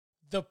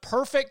The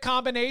perfect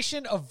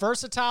combination of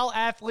versatile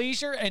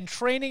athleisure and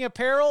training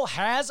apparel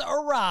has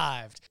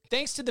arrived.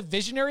 Thanks to the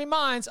visionary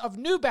minds of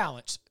New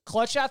Balance,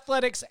 Clutch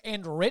Athletics,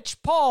 and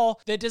Rich Paul,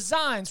 the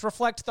designs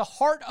reflect the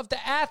heart of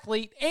the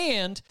athlete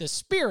and the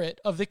spirit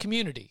of the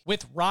community.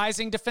 With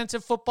rising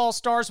defensive football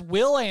stars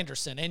Will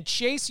Anderson and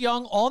Chase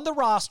Young on the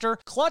roster,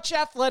 Clutch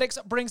Athletics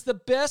brings the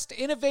best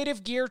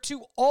innovative gear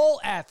to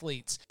all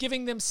athletes,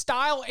 giving them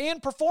style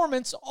and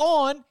performance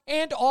on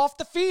and off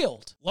the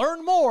field.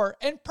 Learn more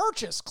and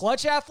purchase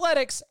Clutch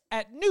Athletics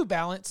at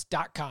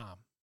newbalance.com.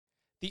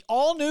 The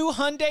all-new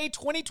Hyundai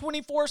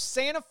 2024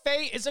 Santa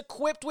Fe is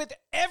equipped with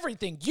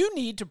everything you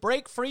need to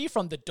break free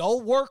from the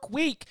dull work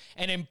week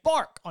and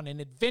embark on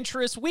an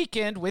adventurous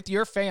weekend with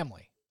your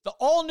family. The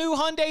all-new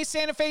Hyundai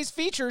Santa Fe's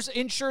features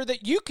ensure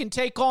that you can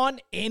take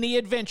on any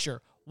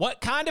adventure.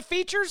 What kind of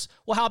features?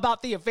 Well, how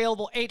about the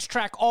available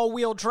H-Track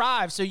all-wheel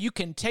drive so you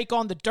can take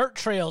on the dirt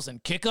trails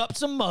and kick up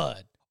some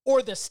mud?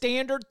 Or the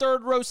standard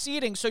third-row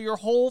seating so your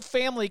whole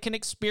family can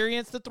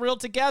experience the thrill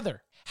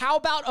together? How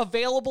about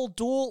available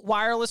dual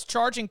wireless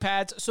charging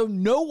pads so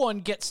no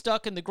one gets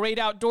stuck in the great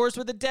outdoors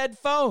with a dead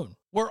phone?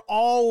 We're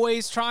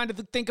always trying to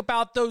think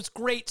about those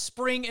great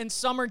spring and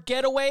summer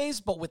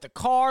getaways, but with a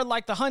car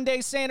like the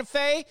Hyundai Santa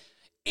Fe,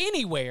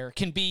 anywhere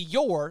can be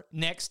your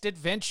next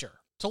adventure.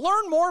 To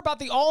learn more about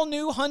the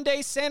all-new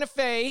Hyundai Santa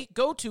Fe,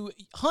 go to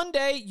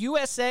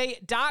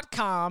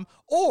HyundaiUSA.com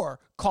or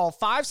call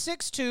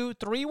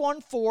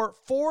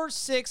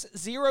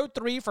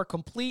 562-314-4603 for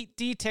complete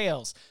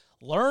details.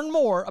 Learn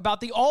more about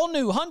the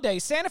all-new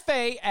Hyundai Santa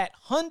Fe at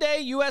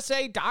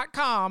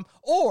HyundaiUSA.com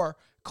or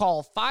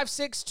call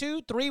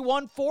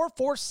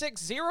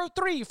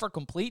 562-314-4603 for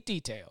complete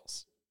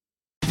details.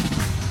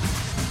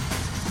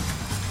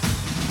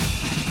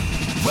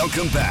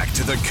 Welcome back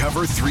to the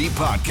Cover 3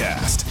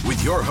 podcast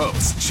with your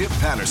hosts, Chip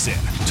Patterson,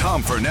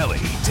 Tom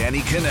Fornelli, Danny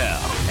Cannell,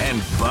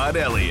 and Bud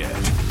Elliott.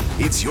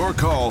 It's your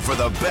call for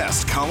the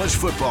best college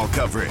football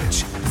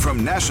coverage,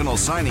 from National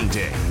Signing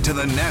Day to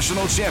the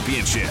National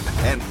Championship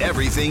and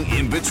everything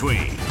in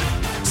between.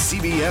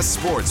 CBS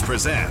Sports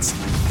presents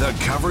the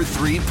Cover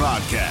 3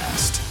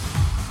 podcast.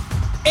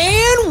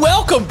 And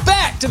welcome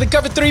back to the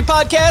Cover 3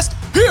 podcast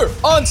here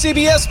on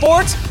CBS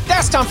Sports.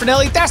 That's Tom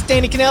Fornelli, that's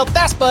Danny Cannell,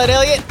 that's Bud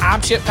Elliott.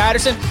 I'm Chip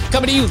Patterson,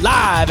 coming to you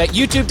live at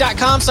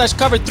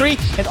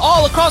youtube.com/cover3 and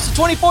all across the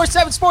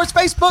 24/7 Sports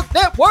Facebook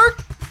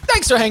network.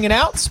 Thanks for hanging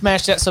out.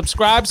 Smash that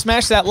subscribe,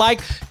 smash that like.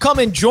 Come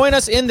and join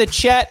us in the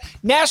chat.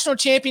 National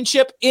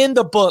championship in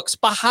the books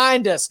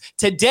behind us.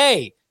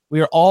 Today,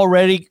 we are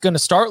already going to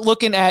start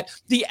looking at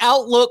the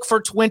outlook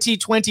for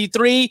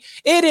 2023.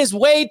 It is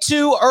way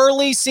too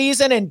early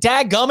season, and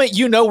dadgummit,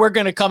 you know we're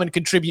going to come and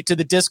contribute to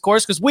the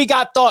discourse because we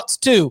got thoughts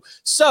too.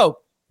 So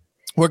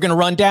we're going to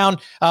run down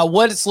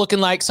what it's looking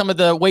like, some of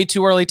the way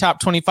too early top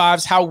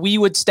 25s, how we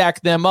would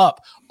stack them up.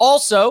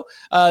 Also,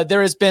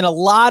 there has been a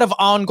lot of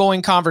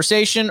ongoing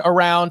conversation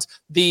around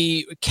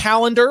the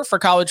calendar for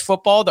college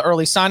football, the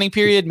early signing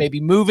period, maybe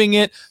moving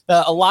it.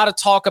 A lot of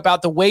talk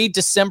about the way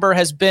December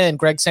has been.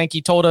 Greg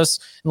Sankey told us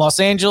in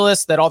Los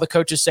Angeles that all the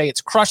coaches say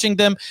it's crushing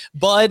them.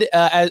 Bud,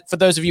 for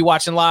those of you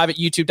watching live at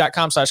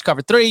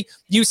youtube.com/cover3,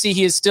 you see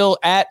he is still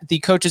at the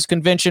coaches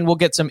convention. We'll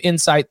get some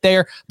insight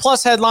there.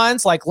 Plus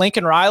headlines like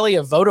Lincoln Riley,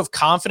 a vote of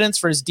confidence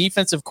for his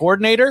defensive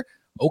coordinator.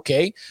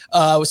 Okay.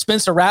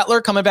 Spencer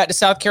Rattler coming back to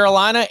South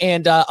Carolina,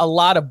 and a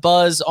lot of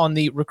buzz on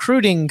the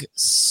recruiting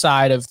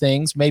side of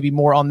things. Maybe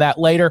more on that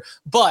later.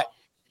 But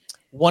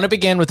want to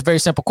begin with a very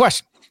simple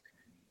question.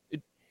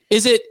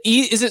 Is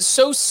it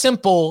so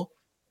simple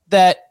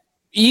that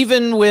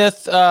even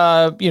with,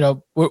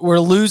 we're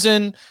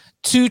losing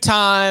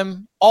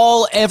two-time,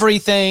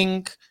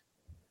 everything,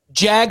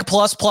 Jag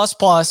plus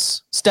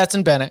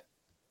Stetson Bennett.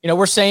 You know,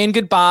 we're saying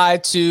goodbye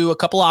to a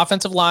couple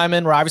offensive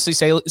linemen. We're obviously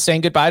saying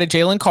goodbye to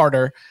Jalen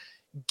Carter.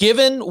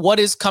 Given what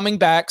is coming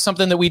back,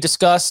 something that we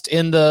discussed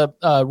in the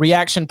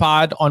reaction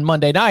pod on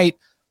Monday night,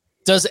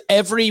 does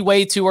every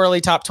way too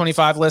early top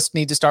 25 list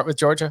need to start with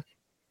Georgia?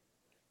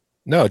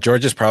 No,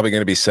 Georgia's probably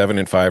going to be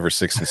 7-5 or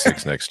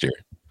 6-6 next year.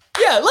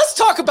 Yeah, let's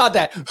talk about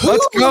that.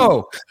 Let's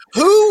go.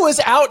 Who was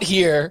out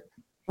here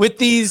with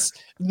these?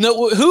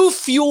 Who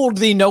fueled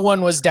the no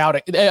one was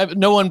doubting,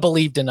 no one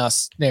believed in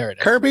us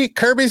narrative?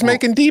 Kirby's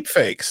making deep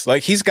fakes.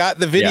 Like, he's got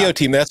the video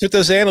team. That's what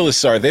those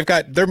analysts are.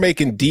 They're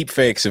making deep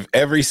fakes of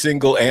every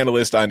single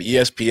analyst on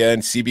ESPN,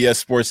 CBS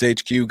Sports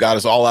HQ. Got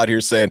us all out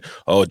here saying,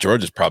 "Oh,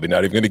 Georgia's probably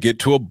not even going to get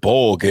to a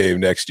bowl game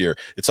next year."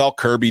 It's all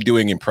Kirby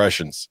doing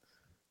impressions.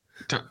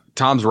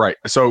 Tom's right.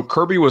 So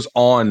Kirby was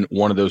on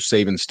one of those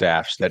Saban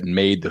staffs that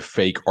made the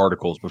fake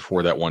articles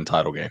before that one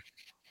title game.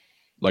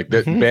 Like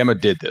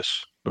Bama did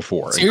this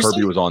before. Seriously? And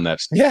Kirby was on that.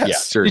 Yes. Yeah,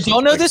 seriously. Did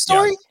y'all know this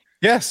story?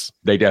 Yeah. Yes.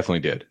 They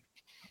definitely did.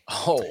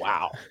 Oh,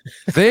 wow.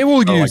 They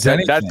will use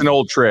anything. That's an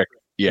old trick.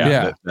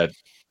 Yeah.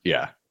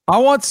 I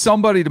want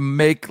somebody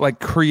to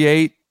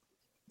create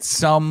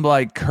some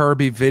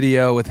Kirby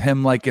video with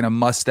him in a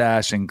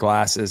mustache and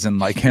glasses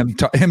and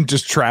him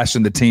just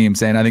trashing the team,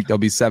 saying, "I think they'll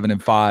be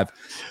 7-5."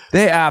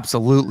 They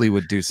absolutely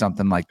would do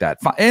something like that.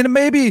 And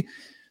maybe,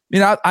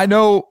 I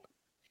know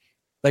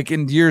like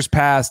in years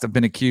past, I've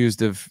been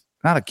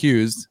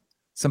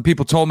some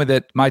people told me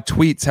that my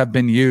tweets have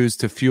been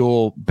used to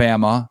fuel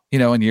Bama,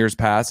 in years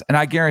past. And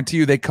I guarantee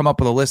you they come up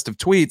with a list of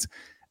tweets.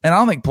 And I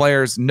don't think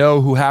players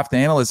know who half the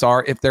analysts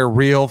are, if they're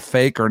real,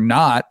 fake, or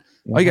not.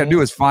 All you got to do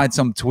is find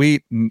some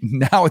tweet.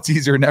 Now it's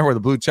easier than ever with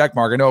a blue check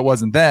mark. I know it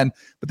wasn't then,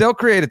 but they'll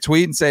create a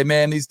tweet and say,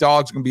 man, these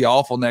dogs are going to be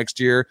awful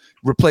next year,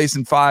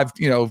 replacing 5,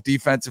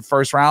 defensive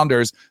first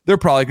rounders. They're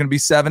probably going to be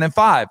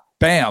 7-5.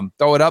 Bam,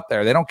 throw it up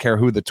there. They don't care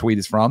who the tweet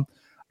is from.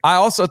 I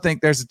also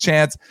think there's a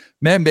chance,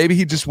 man, maybe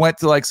he just went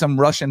to like some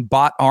Russian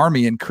bot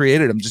army and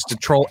created them just to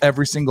troll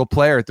every single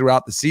player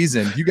throughout the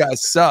season. You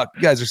guys suck.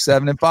 You guys are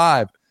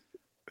 7-5.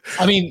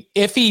 I mean,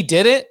 if he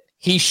did it,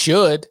 he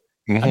should.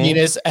 I mean,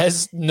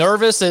 as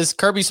nervous as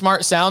Kirby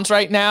Smart sounds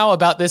right now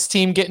about this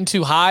team getting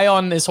too high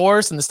on his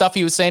horse and the stuff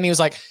he was saying, he was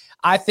like,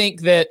 I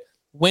think that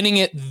winning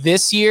it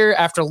this year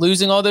after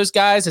losing all those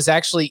guys is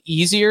actually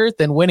easier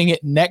than winning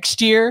it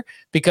next year,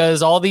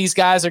 because all these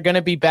guys are going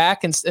to be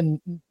back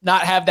and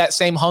not have that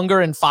same hunger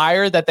and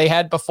fire that they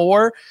had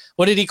before.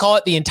 What did he call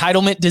it? The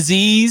entitlement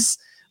disease.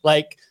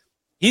 Like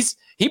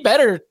he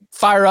better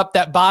fire up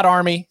that bot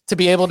army to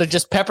be able to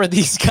just pepper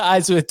these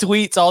guys with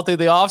tweets all through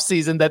the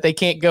offseason that they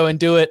can't go and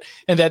do it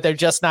and that they're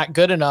just not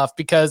good enough.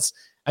 Because,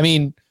 I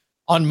mean,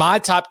 on my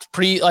top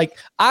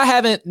I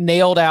haven't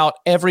nailed out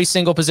every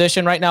single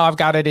position right now. I've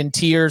got it in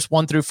tiers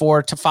 1 through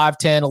 4 to 5,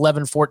 10,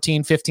 11,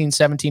 14, 15,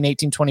 17,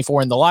 18,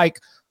 24, and the like.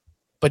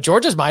 But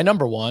Georgia's my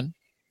number one.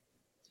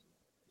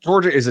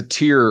 Georgia is a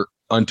tier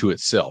unto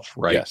itself,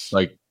 right? Yes.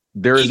 Like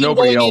there is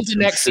nobody else into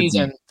next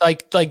season.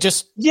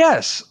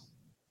 Yes.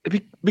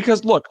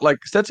 Because look,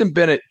 like Stetson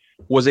Bennett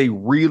was a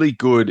really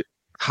good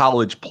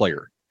college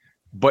player,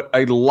 but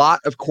a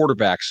lot of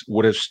quarterbacks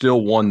would have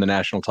still won the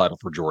national title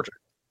for Georgia.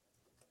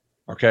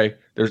 Okay.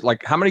 There's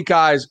like, how many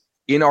guys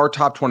in our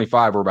top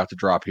 25 we're about to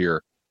drop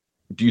here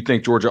do you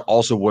think Georgia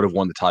also would have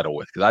won the title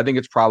with? Because I think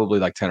it's probably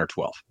like 10 or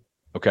 12.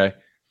 Okay.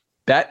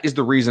 That is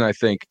the reason I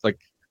think, like,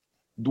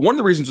 one of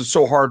the reasons it's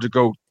so hard to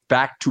go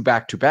back to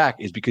back to back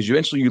is because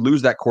eventually you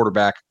lose that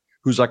quarterback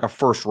who's like a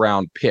first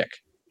round pick,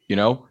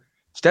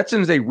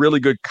 Stetson is a really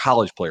good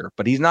college player,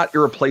 but he's not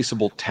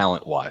irreplaceable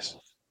talent-wise.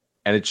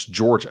 And it's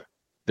Georgia.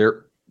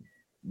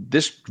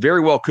 This very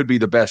well could be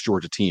the best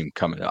Georgia team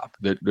coming up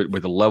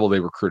with the level they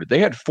recruited. They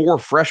had 4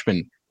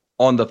 freshmen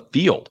on the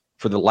field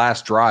for the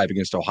last drive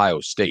against Ohio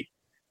State.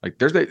 Like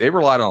they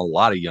relied on a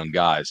lot of young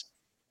guys.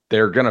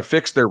 They're going to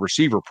fix their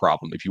receiver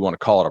problem, if you want to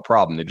call it a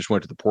problem. They just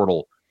went to the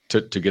portal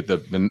to get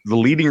the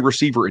leading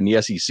receiver in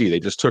the SEC. They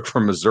just took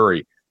from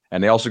Missouri,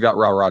 and they also got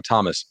Ra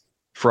Thomas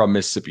from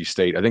Mississippi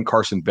State. I think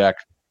Carson Beck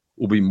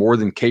will be more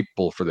than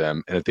capable for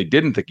them. And if they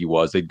didn't think he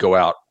was, they'd go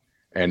out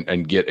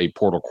and get a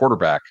portal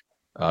quarterback.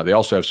 They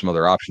also have some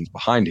other options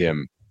behind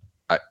him.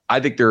 I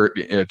think they're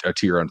a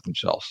tier unto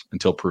themselves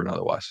until proven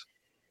otherwise.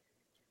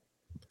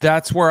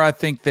 That's where I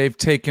think they've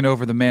taken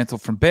over the mantle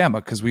from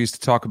Bama, because we used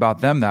to talk about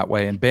them that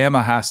way. And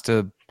Bama has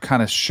to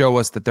kind of show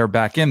us that they're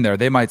back in there.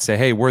 They might say,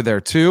 hey, we're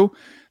there too.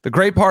 The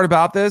great part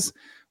about this,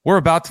 we're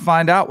about to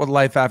find out what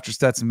life after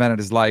Stetson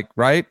Bennett is like,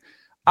 right?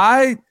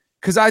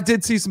 Because I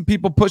did see some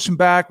people pushing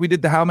back. We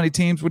did the how many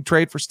teams would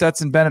trade for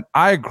Stetson Bennett.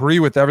 I agree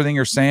with everything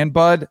you're saying,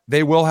 Bud.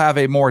 They will have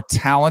a more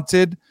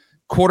talented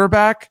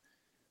quarterback.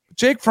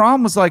 Jake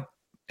Fromm was like,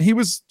 he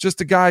was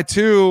just a guy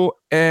too,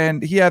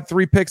 and he had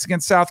 3 picks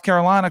against South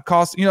Carolina.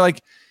 And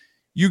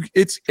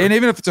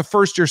even if it's a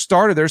first-year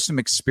starter, there's some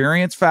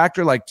experience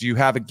factor. Like, do you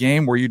have a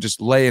game where you just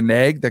lay an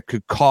egg that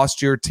could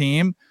cost your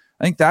team?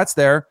 I think that's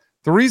there.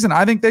 The reason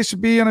I think they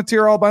should be on a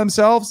tier all by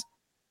themselves,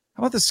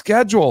 how about the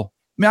schedule?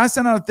 I mean, I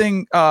sent out a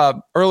thing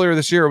earlier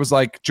this year. It was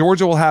like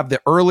Georgia will have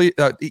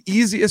the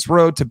easiest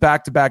road to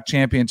back-to-back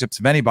championships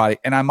of anybody.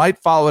 And I might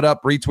follow it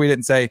up, retweet it,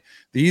 and say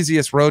the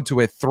easiest road to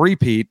a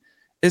three-peat,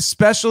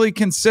 especially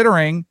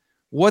considering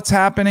what's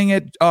happening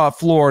at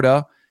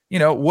Florida,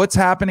 what's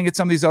happening at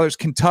some of these others.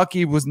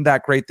 Kentucky wasn't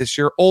that great this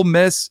year. Ole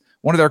Miss,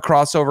 one of their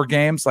crossover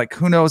games, like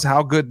who knows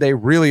how good they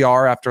really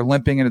are after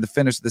limping into the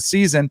finish of the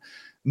season.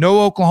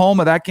 No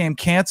Oklahoma, that game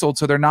canceled,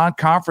 so their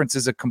non-conference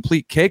is a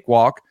complete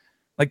cakewalk.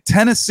 Like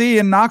Tennessee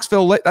and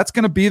Knoxville, that's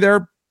going to be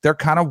their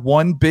kind of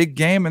one big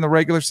game in the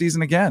regular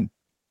season again.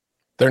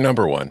 They're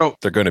number one. Oh.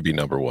 They're going to be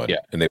number one,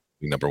 yeah. And they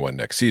will be number one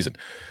next season.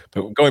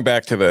 But going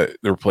back to the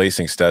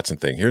replacing Stetson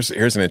thing, here's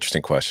an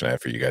interesting question I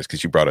have for you guys,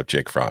 because you brought up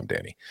Jake Fromm,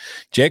 Danny.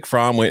 Jake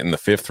Fromm went in the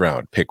 5th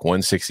round, pick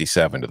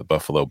 167 to the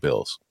Buffalo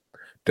Bills.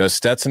 Does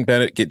Stetson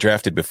Bennett get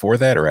drafted before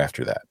that or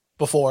after that?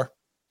 Before.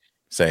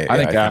 I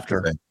think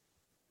after.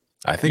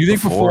 I think you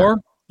think before?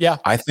 Yeah.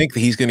 I think that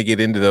he's going to get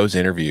into those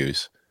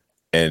interviews,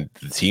 and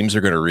the teams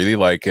are going to really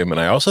like him.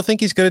 And I also think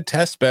he's going to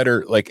test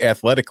better, like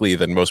athletically,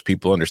 than most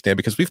people understand,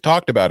 because we've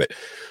talked about it.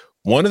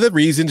 One of the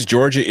reasons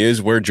Georgia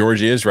is where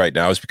Georgia is right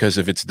now is because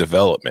of its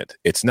development.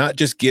 It's not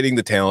just getting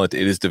the talent,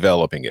 it is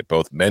developing it,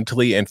 both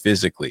mentally and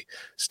physically.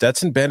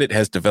 Stetson Bennett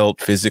has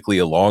developed physically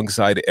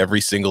alongside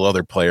every single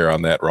other player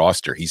on that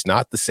roster. He's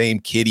not the same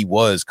kid he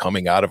was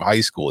coming out of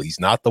high school. He's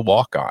not the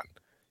walk-on.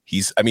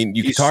 You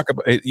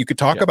could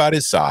talk about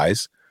his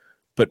size,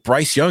 but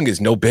Bryce Young is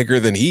no bigger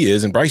than he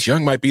is, and Bryce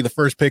Young might be the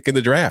first pick in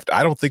the draft.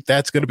 I don't think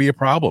that's going to be a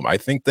problem. I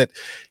think that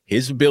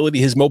his ability,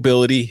 his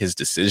mobility, his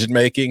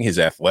decision-making, his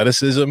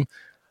athleticism,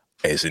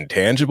 his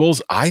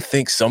intangibles, I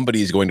think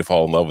somebody is going to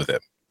fall in love with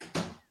him.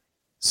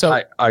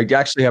 So I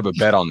actually have a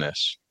bet on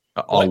this,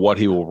 on what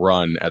he will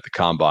run at the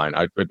combine.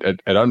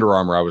 At Under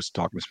Armour, I was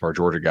talking to some of our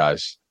Georgia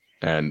guys,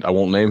 and I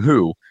won't name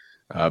who,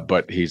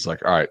 but he's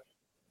like, all right,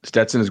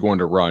 Stetson is going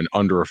to run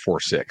under a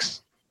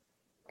 4.6.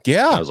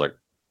 Yeah. I was like,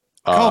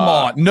 come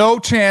on. No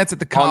chance at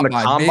the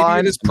combine. Maybe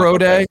at his pro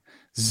day,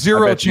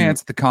 zero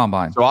chance at the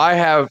combine. So I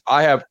have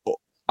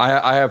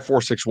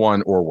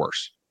 4.61 or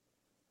worse.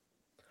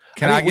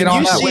 Can I get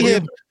on that with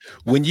you?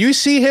 When you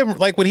see him,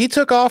 like when he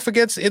took off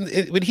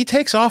when he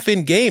takes off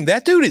in game,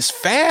 that dude is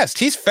fast.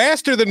 He's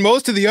faster than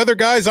most of the other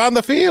guys on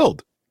the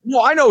field.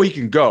 Well, I know he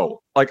can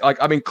go.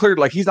 I mean, clearly,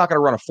 like he's not going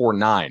to run a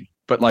 4.9,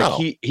 but like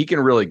No. he can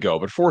really go.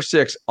 But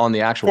 4.6 on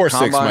the actual 4.6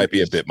 combine might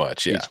be a bit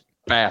much. Yeah.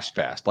 is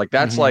fast. Like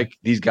that's like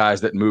these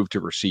guys that move to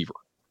receiver,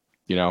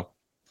 you know?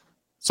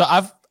 So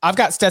I've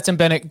got Stetson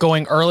Bennett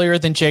going earlier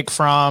than Jake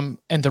Fromm,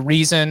 and the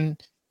reason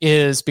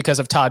is because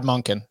of Todd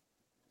Monken.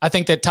 I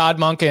think that Todd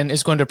Monken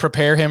is going to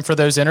prepare him for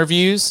those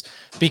interviews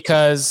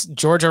because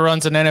Georgia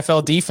runs an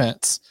NFL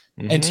defense.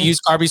 And to use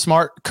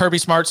Kirby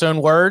Smart's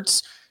own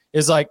words,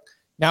 is like,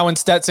 now when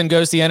Stetson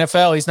goes to the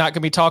NFL, he's not going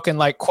to be talking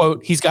like,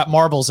 quote, he's got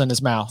marbles in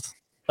his mouth.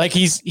 Like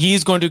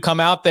he's going to come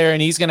out there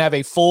and he's going to have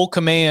a full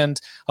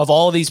command of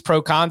all these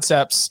pro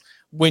concepts.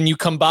 When you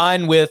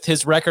combine with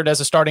his record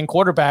as a starting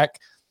quarterback,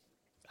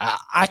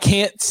 I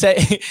can't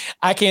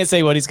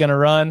say what he's going to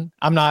run.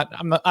 I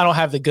don't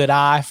have the good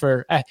eye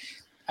for. I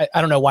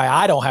don't know why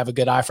I don't have a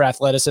good eye for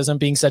athleticism,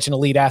 being such an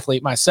elite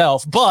athlete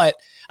myself. But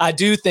I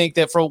do think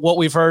that for what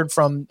we've heard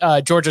from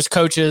Georgia's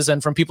coaches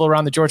and from people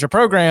around the Georgia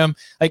program,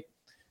 like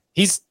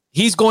he's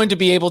going to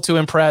be able to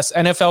impress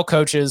NFL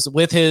coaches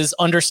with his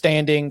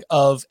understanding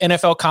of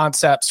NFL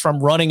concepts from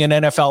running an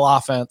NFL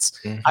offense.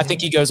 I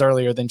think he goes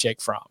earlier than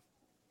Jake Fromm.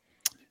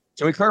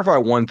 Can we clarify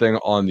one thing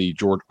on the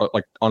Georgia,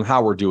 like on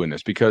how we're doing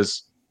this?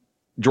 Because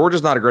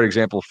Georgia's not a great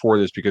example for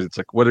this, because it's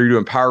like whether you're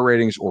doing power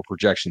ratings or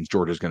projections,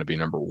 Georgia's going to be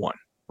number one,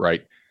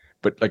 right?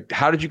 But like,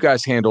 how did you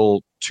guys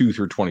handle 2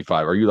 through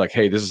 25? Are you like,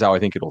 hey, this is how I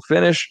think it'll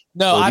finish?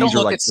 No, or I don't these are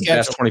look like at the schedule.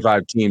 best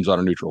 25 teams on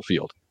a neutral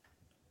field.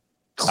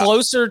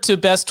 Closer to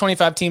best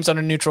 25 teams on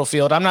a neutral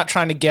field. I'm not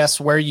trying to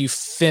guess where you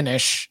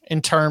finish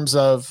in terms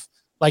of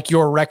like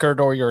your record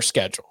or your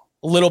schedule.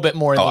 A little bit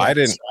more.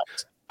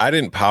 I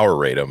didn't power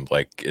rate them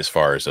like as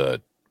far as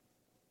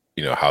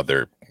how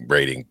they're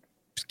rating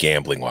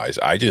gambling wise.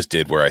 I just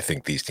did where I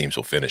think these teams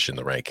will finish in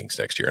the rankings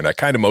next year. And I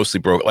kind of mostly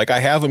broke, like I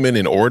have them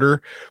in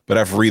order, but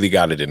I've really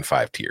got it in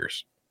 5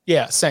 tiers.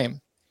 Yeah, same.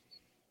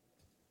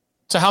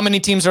 So how many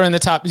teams are in the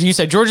top? You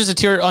said Georgia's a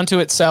tier unto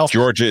itself.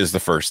 Georgia is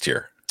the first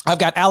tier. I've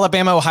got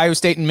Alabama, Ohio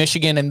State, and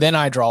Michigan, and then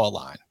I draw a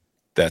line.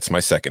 That's my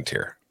second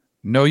tier.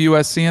 No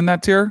USC in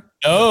that tier?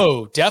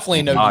 No,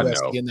 definitely no God,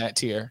 USC no. in that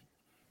tier.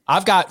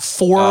 I've got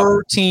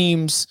 4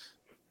 teams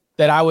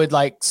that I would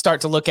like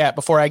start to look at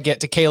before I get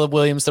to Caleb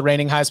Williams, the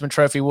reigning Heisman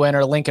Trophy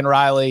winner, Lincoln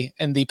Riley,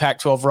 and the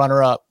Pac-12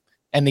 runner-up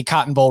and the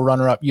Cotton Bowl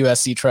runner-up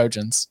USC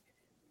Trojans.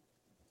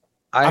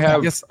 I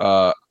guess,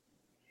 what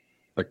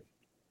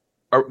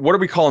are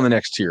we calling the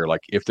next tier?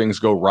 Like if things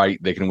go right,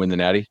 they can win the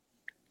Natty.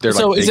 There's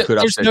no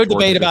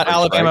debate about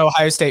Alabama,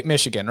 Ohio State,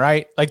 Michigan,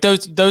 right? Like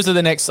those are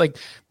the next, like,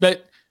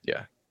 but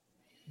yeah,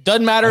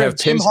 doesn't matter if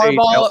Jim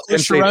Harbaugh or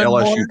Sharon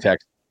Moore.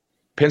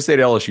 Penn State,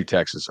 LSU,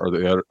 Texas are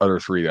the other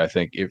 3 that I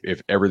think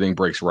if everything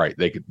breaks right,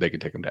 they could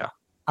take them down.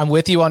 I'm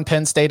with you on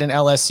Penn State and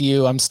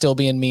LSU. I'm still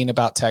being mean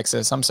about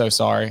Texas. I'm so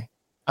sorry.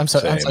 I'm so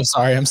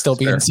sorry. I'm still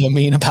being so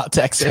mean about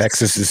Texas.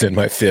 Texas is in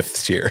my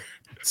 5th tier.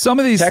 Some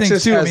of these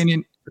things too. I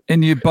mean,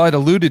 and you Bud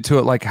alluded to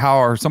it, like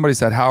somebody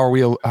said, how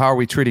are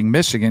we treating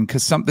Michigan?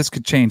 Because this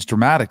could change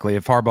dramatically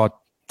if Harbaugh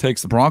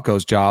takes the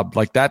Broncos job.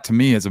 Like that to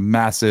me is a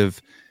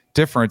massive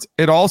difference.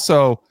 It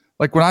also,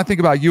 like when I think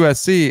about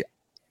USC,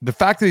 the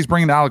fact that he's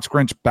bringing Alex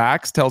Grinch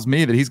back tells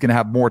me that he's going to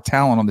have more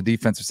talent on the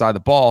defensive side of the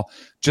ball,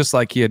 just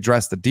like he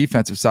addressed the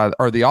defensive side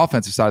or the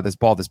offensive side of this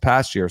ball this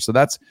past year. So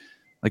that's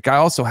like,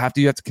 you have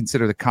to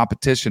consider the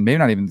competition, maybe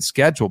not even the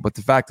schedule, but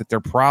the fact that they're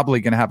probably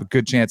going to have a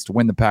good chance to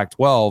win the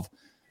Pac-12.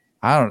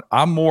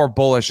 I'm more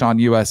bullish on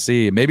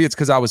USC. Maybe it's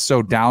because I was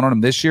so down on them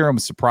this year. I'm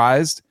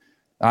surprised.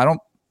 I don't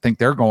think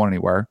they're going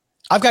anywhere.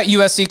 I've got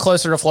USC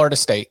closer to Florida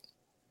State.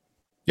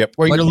 Yep.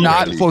 Where you're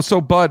not so,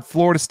 Bud,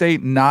 Florida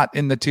State not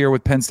in the tier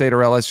with Penn State or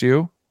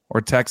LSU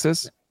or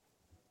Texas?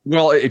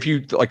 Well, if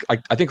you like,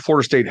 I think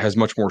Florida State has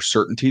much more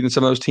certainty than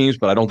some of those teams,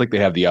 but I don't think they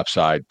have the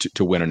upside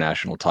to win a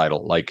national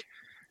title. Like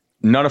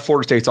none of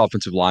Florida State's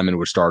offensive linemen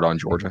would start on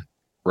Georgia,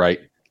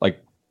 right?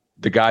 Like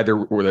the guy there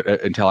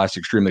in Tallahassee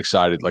extremely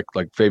excited, like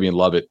Fabian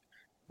Lovett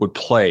would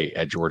play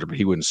at Georgia, but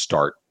he wouldn't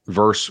start.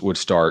 Verse would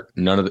start.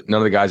 None of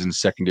the guys in the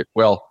second.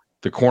 Well,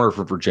 the corner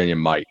for Virginia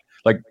might.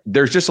 Like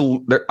there's just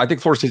I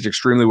think Florida State's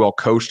extremely well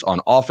coached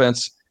on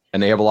offense,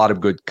 and they have a lot of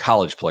good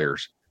college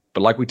players.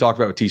 But like we talked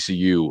about with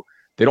TCU,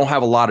 they don't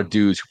have a lot of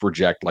dudes who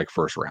project like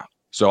first round.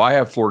 So I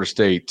have Florida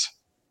State.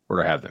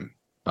 Where do I have them?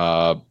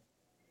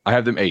 I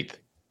have them 8th.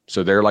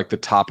 So they're like the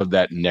top of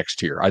that next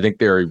tier. I think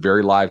they're a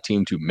very live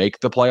team to make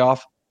the playoff,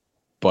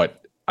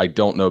 but I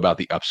don't know about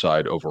the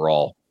upside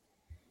overall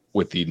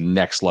with the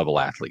next level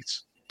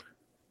athletes.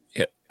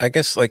 Yeah, I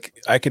guess like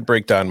I could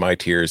break down my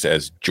tiers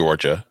as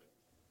Georgia,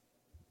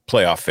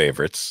 playoff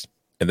favorites.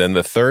 And then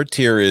the third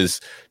tier is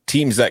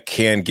teams that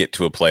can get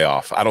to a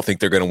playoff. I don't think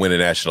they're going to win a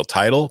national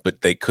title,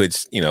 but they could,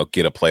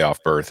 get a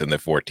playoff berth in the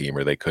 4th team,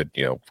 or they could,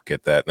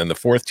 get that. And then the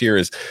 4th tier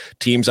is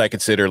teams I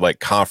consider like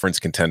conference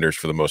contenders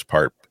for the most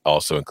part,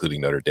 also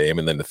including Notre Dame.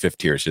 And then the 5th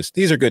tier is just,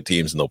 these are good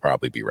teams and they'll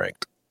probably be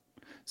ranked.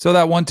 So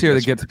that one tier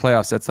that gets to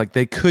playoffs, that's like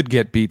they could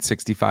get beat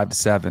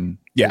 65-7.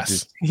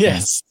 Yes.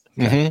 Yes.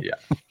 Mm-hmm. Yeah.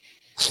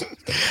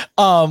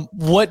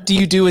 What do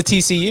you do with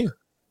TCU?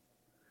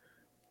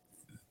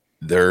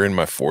 They're in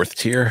my 4th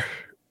tier.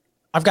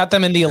 I've got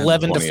them in the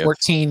 11 to 20th.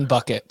 14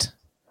 bucket,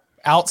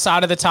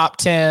 outside of the top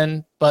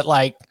 10, but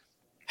like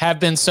have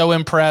been so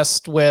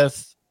impressed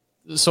with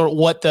sort of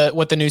what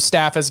the new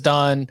staff has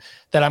done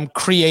that I'm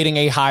creating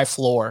a high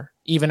floor,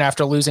 even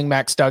after losing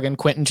Max Duggan,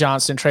 Quentin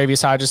Johnston,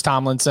 Travius Hodges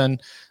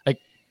Tomlinson, like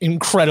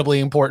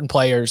incredibly important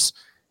players.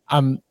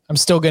 I'm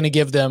still going to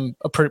give them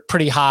a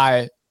pretty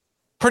high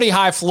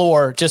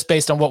floor just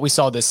based on what we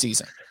saw this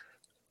season.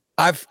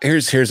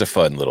 Here's a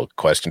fun little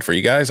question for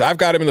you guys. I've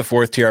got him in the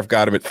 4th tier. I've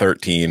got him at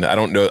 13. I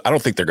don't know. I don't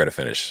think they're going to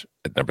finish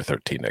at number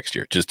 13 next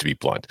year, just to be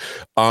blunt.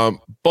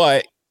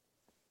 But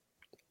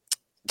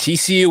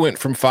TCU went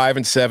from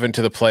 5-7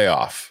 to the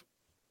playoff.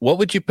 What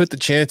would you put the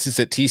chances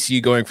at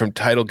TCU going from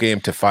title game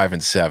to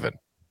 5-7?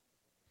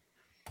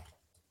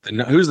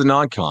 Who's the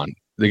non-con?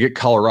 They get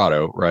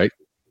Colorado, right?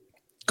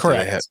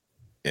 Correct.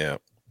 Yeah.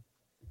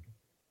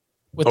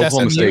 With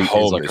Oklahoma SMU. State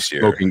home is like this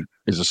year.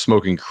 a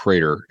smoking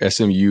crater.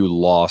 SMU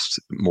lost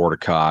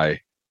Mordecai.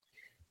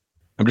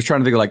 I'm just trying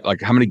to think of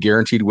like how many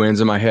guaranteed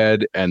wins in my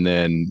head, and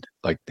then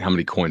like how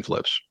many coin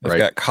flips. They've Right?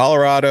 got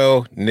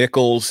Colorado,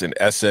 Nichols, and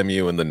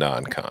SMU in the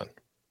non-con.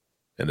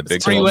 And the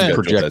Big 3 12 wins. schedule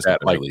Project hasn't that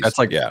been like released. that's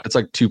like yeah. that's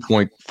like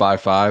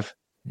 2.55.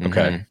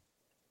 Okay, Mhm.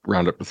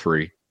 round up to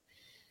 3.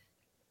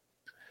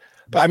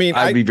 But I mean,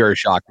 I'd be very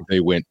shocked if they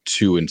went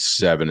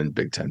 2-7 in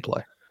Big Ten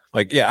play.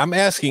 I'm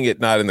asking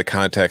it not in the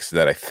context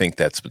that I think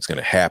that's what's going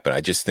to happen.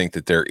 I just think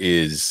that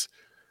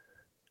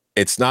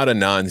it's not a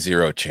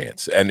non-zero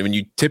chance. And when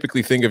you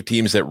typically think of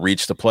teams that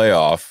reach the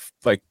playoff,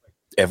 like,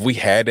 have we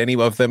had any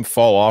of them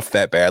fall off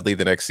that badly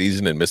the next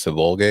season and miss a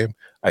bowl game?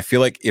 I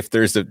feel like if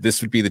this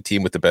would be the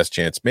team with the best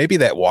chance. Maybe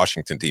that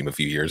Washington team a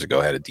few years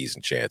ago had a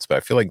decent chance, but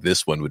I feel like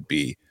this one would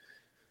be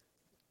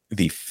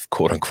the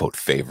quote unquote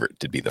favorite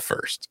to be the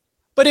first.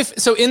 But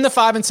in the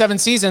 5-7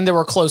 season, there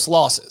were close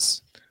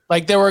losses.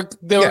 Like there were,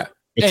 But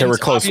there were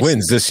close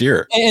wins this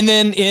year. And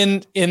then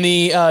in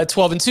the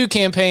 12-2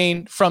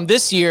 campaign from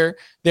this year,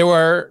 there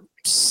were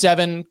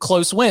 7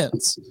 close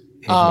wins.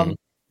 Mhm.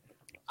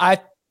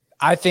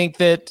 I think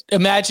that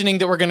imagining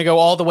that we're going to go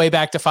all the way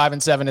back to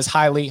 5-7 is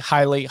highly,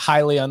 highly,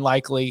 highly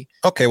unlikely.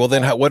 Okay, well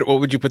then, what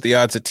would you put the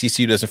odds that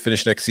TCU doesn't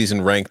finish next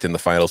season ranked in the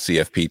final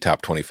CFP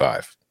top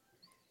 25?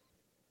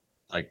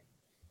 Like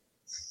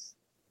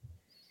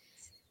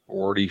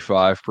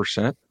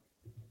 45%.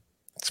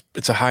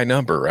 It's a high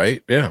number,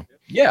 right? Yeah.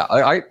 Yeah.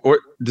 Or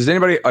does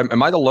anybody?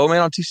 Am I the low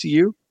man on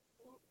TCU?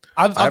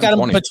 I've got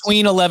them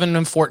between 11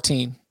 and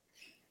 14.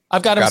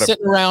 I've got them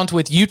sitting around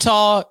with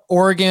Utah,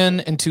 Oregon,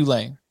 and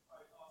Tulane.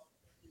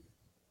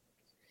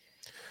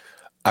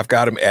 I've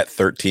got them at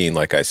 13,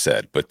 like I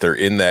said, but they're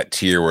in that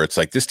tier where it's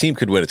like this team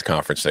could win its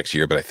conference next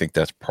year, but I think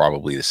that's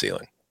probably the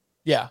ceiling.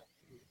 Yeah.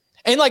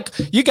 And like,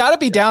 you got to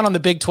be down on the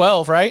Big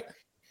 12, right?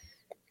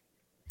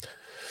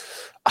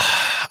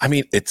 I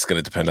mean, it's going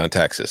to depend on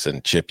Texas,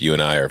 and Chip, you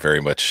and I are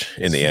very much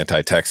in the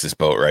anti-Texas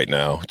boat right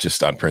now,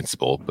 just on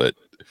principle, but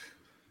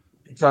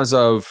Because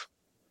of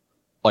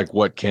like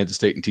what Kansas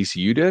State and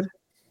TCU did?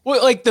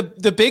 Well, like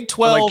the Big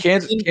 12. Like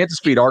Kansas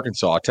beat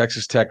Arkansas.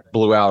 Texas Tech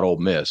blew out Ole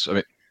Miss. I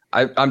mean,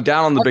 I'm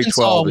down on the Big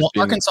 12.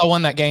 Arkansas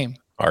won that game.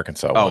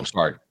 Arkansas Oh, won.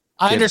 sorry.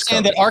 I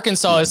understand that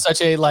Arkansas is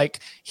such a like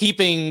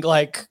heaping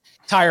like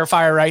tire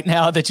fire right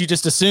now that you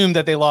just assume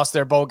that they lost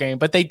their bowl game,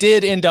 but they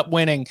did end up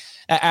winning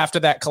after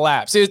that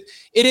collapse. It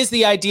is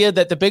the idea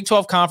that the Big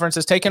 12 conference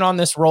has taken on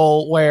this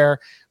role where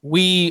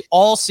we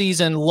all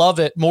season love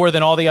it more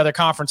than all the other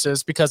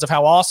conferences because of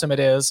how awesome it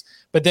is.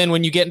 But then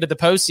when you get into the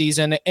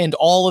postseason and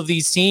all of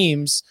these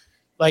teams,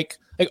 like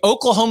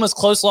Oklahoma's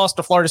close loss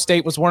to Florida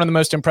State was one of the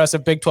most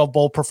impressive Big 12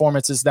 bowl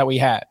performances that we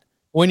had.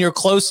 When your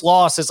close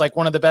loss is like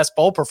one of the best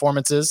bowl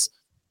performances,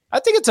 I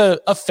think it's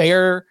a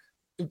fair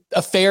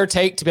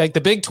take to be like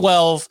the Big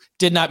 12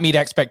 did not meet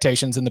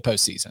expectations in the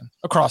postseason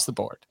across the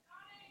board.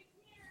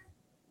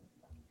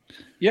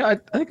 Yeah,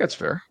 I think that's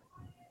fair.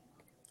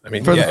 I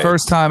mean, For the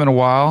first time in a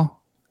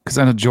while, because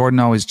I know Jordan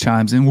always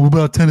chimes in, what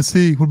about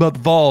Tennessee? What about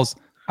the Vols?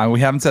 We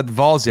haven't said the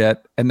Vols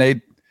yet, and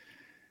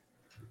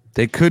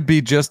they could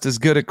be just as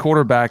good at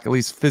quarterback, at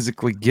least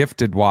physically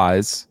gifted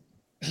wise.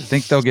 I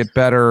think they'll get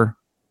better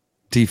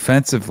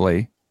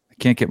defensively. It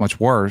can't get much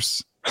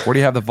worse. Where do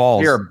you have the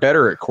Vols? They are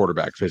better at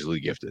quarterback, physically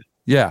gifted.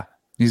 Yeah,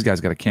 these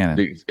guys got a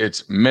cannon.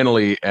 It's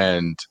mentally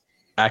and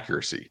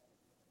accuracy.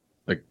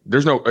 Like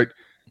there's no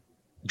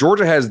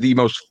Georgia has the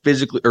most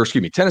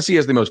Tennessee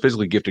has the most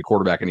physically gifted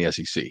quarterback in the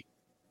SEC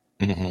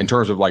in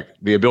terms of like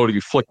the ability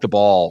to flick the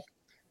ball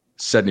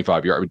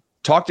 75 yards. I mean,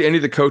 talk to any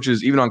of the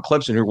coaches, even on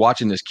Clemson, who are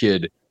watching this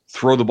kid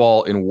throw the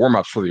ball in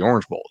warmups for the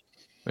Orange Bowl.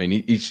 I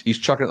mean, he's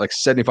chucking it like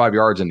 75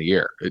 yards in the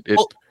air.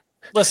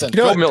 Listen,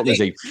 Joe Milton is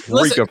a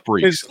freak of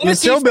freaks.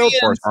 Joe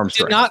Milton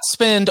did not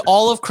spend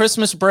all of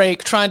Christmas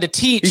break trying to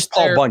teach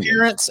their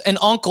parents and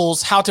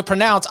uncles how to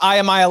pronounce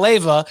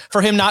Iamaleava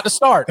for him not to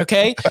start,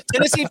 okay?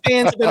 Tennessee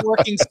fans have been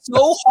working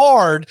so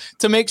hard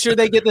to make sure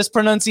they get this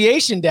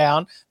pronunciation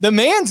down. The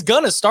man's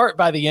going to start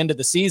by the end of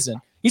the season.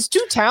 He's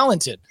too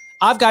talented.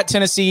 I've got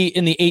Tennessee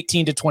in the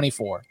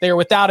 18-24. They are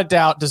without a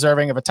doubt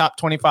deserving of a top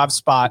 25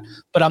 spot,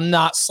 but I'm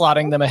not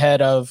slotting them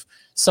ahead of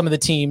some of the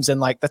teams in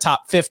like the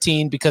top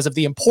 15 because of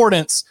the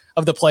importance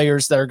of the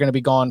players that are going to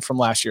be gone from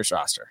last year's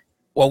roster.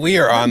 Well, we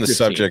are on the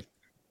subject.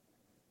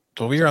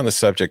 Well, we are on the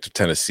subject of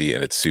Tennessee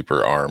and its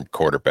super arm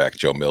quarterback,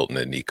 Joe Milton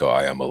and Nico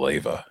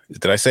Iamaleava.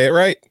 Did I say it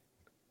right?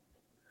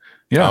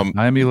 Yeah,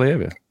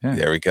 Iamaleava. Yeah.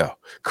 There we go.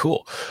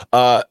 Cool.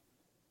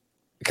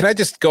 Can I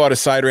just go on a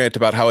side rant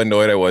about how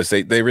annoyed I was?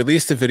 They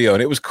released a video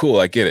and it was cool.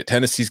 I get it.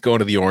 Tennessee's going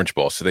to the Orange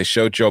Bowl. So they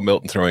showed Joe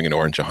Milton throwing an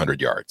orange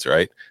 100 yards,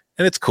 right?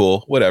 And it's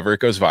cool. Whatever. It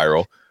goes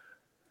viral.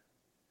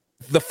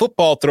 The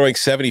football throwing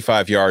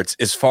 75 yards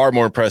is far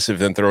more impressive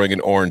than throwing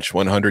an orange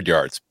 100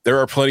 yards. There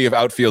are plenty of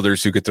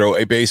outfielders who could throw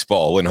a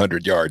baseball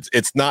 100 yards.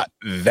 It's not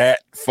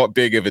that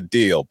big of a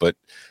deal. But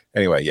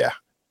anyway, yeah.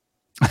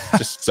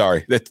 Just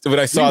sorry. When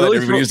I saw that,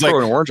 everybody was like, "Throw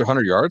an orange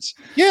 100 yards."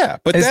 Yeah,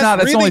 but it's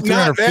that's really only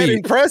 300 not that feet.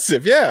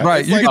 Impressive, yeah.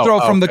 Right, you could throw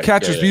from the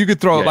catchers, but you could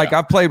throw like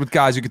I've played with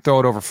guys. You could throw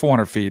it over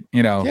 400 feet.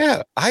 You know.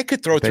 Yeah, I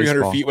could throw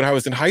 300 feet when I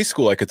was in high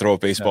school. I could throw a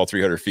baseball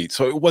 300 feet.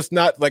 So it was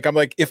not like I'm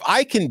like, if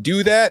I can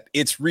do that,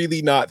 it's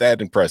really not that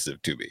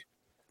impressive to me.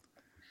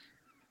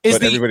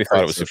 But everybody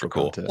thought it was super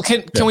cool.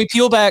 Can we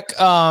peel back?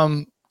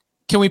 Can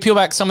we peel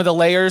back some of the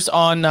layers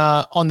on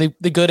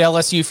the good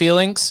LSU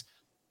feelings?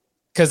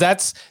 Because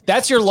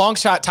that's your long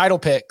shot title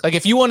pick. Like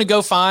if you want to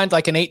go find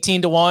like an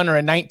 18-1 or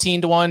a 19-1,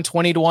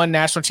 20-1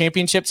 national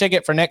championship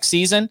ticket for next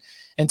season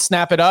and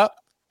snap it up,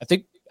 I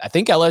think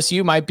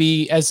LSU might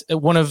be as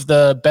one of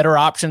the better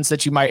options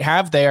that you might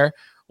have there.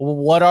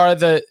 What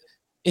are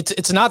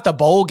it's not the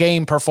bowl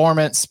game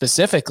performance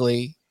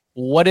specifically.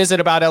 What is it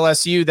about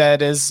LSU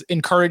that is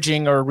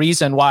encouraging or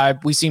reason why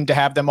we seem to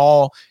have them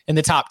all in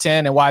the top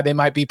 10 and why they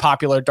might be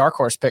popular dark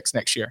horse picks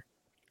next year?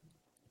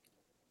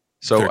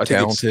 So they're I think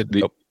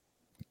talented.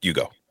 You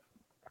go.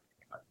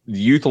 The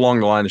youth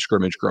along the line of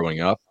scrimmage growing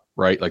up,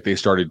 right? Like they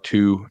started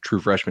 2 true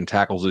freshman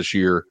tackles this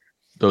year.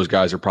 Those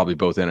guys are probably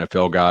both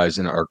NFL guys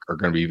and are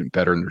going to be even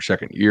better in their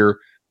second year.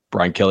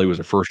 Brian Kelly was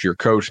a first-year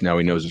coach. Now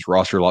he knows his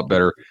roster a lot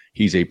better.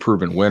 He's a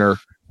proven winner.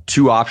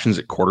 2 options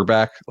at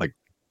quarterback. Like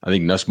I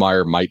think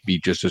Nussmeier might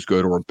be just as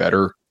good or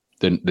better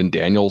than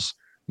Daniels.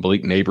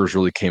 Malik Neighbors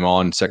really came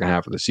on second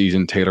half of the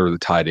season. Taylor, the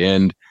tight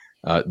end.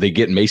 They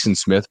get Mason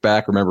Smith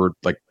back. Remember,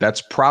 like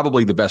that's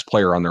probably the best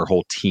player on their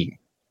whole team.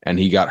 And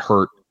he got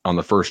hurt on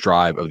the first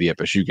drive of the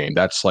FSU game.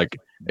 That's like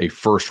a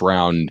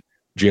first-round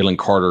Jalen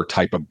Carter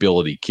type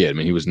ability kid. I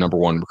mean, he was number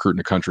 1 recruit in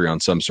the country on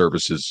some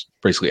services.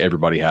 Basically,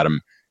 everybody had him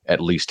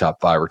at least top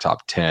 5 or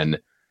top 10.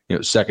 You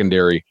know,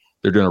 secondary,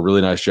 they're doing a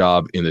really nice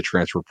job in the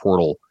transfer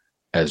portal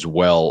as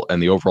well.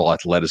 And the overall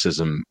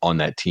athleticism on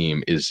that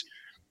team is,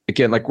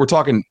 again, like we're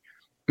talking.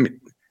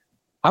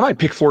 I might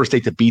pick Florida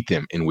State to beat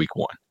them in week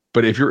 1.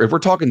 But if we're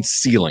talking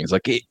ceilings,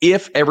 like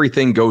if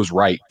everything goes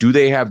right, do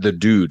they have the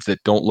dudes that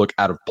don't look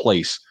out of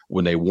place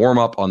when they warm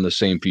up on the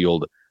same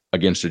field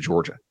against a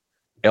Georgia?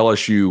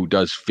 LSU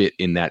does fit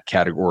in that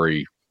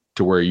category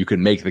to where you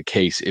can make the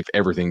case if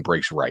everything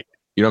breaks right.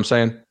 You know what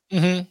I'm saying?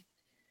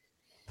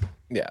 Mm-hmm.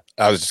 Yeah,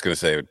 I was just going to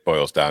say it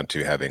boils down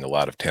to having a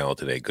lot of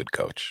talent and a good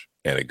coach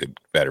and a good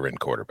veteran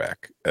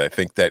quarterback. I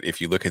think that if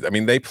you look at,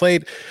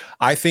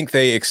 I think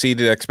they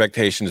exceeded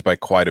expectations by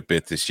quite a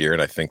bit this year.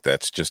 And I think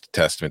that's just a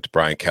testament to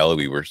Brian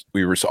Kelly.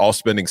 We were all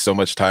spending so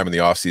much time in the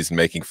offseason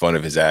making fun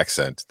of his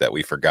accent that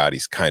we forgot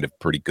he's kind of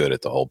pretty good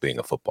at the whole being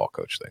a football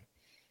coach thing.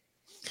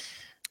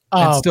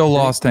 And still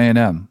lost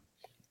A&M.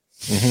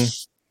 Mm-hmm.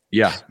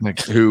 Yeah.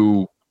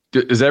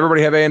 Does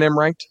everybody have A&M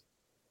ranked?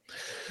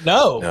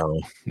 No.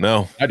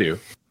 I do.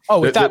 Oh,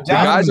 without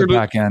doubt.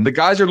 The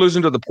guys are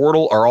losing to the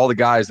portal are all the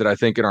guys that I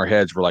think in our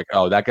heads were like,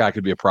 oh, that guy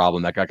could be a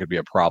problem. That guy could be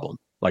a problem.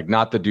 Like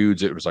not the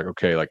dudes. It was like,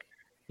 okay, like,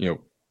 you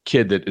know,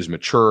 kid that is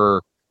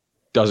mature,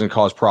 doesn't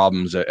cause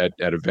problems at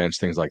events,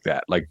 things like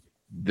that. Like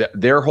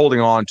they're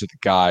holding on to the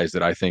guys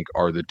that I think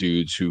are the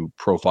dudes who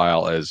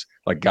profile as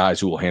like guys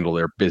who will handle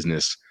their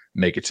business,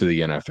 make it to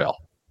the NFL.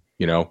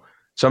 You know,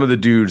 some of the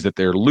dudes that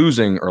they're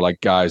losing are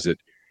like guys that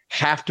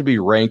have to be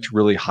ranked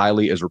really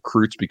highly as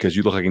recruits because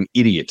you look like an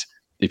idiot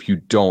if you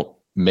don't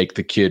make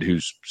the kid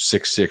who's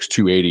 6'6",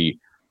 280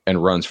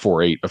 and runs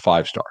 4.8 a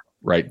 5-star,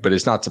 right? But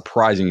it's not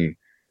surprising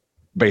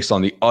based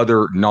on the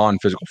other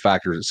non-physical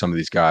factors that some of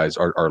these guys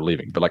are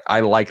leaving. But like I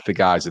like the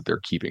guys that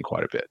they're keeping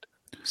quite a bit.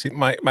 See,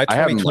 my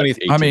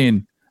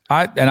 2020.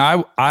 I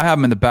have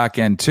them in the back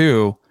end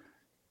too.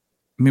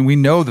 mean, we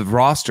know the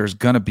roster is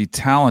going to be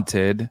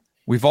talented.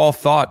 We've all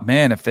thought,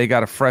 man, if they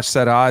got a fresh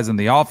set of eyes in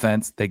the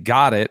offense, they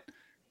got it.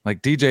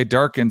 Like DJ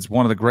Durkin's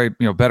one of the great,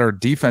 better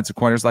defensive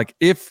coordinators. Like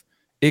if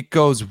it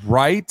goes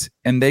right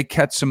and they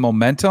catch some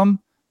momentum,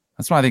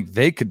 that's why I think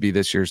they could be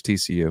this year's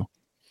TCU.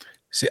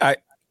 See,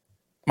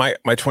 my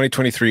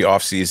 2023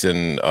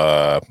 offseason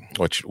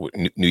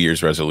New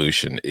Year's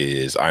resolution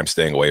is I'm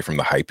staying away from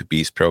the hype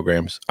beast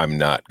programs. I'm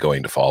not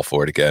going to fall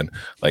for it again.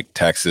 Like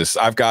Texas,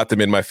 I've got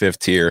them in my 5th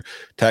tier.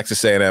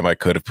 Texas A&M, I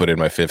could have put in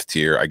my 5th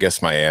tier. I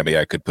guess Miami,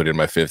 I could put in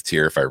my 5th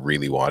tier if I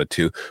really wanted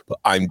to. But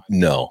I'm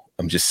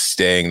just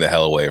staying the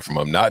hell away from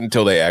them. Not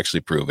until they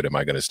actually prove it am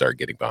I going to start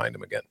getting behind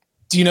them again.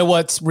 Do you know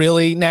what's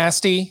really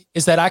nasty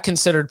is that I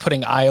considered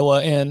putting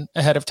Iowa in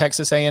ahead of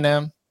Texas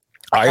A&M.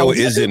 Iowa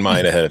is in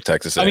mine ahead of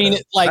Texas A&M. I mean,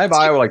 like I have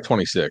Iowa like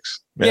 26.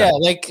 Yeah,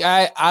 like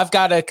I've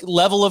got a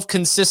level of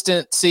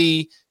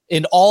consistency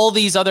in all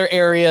these other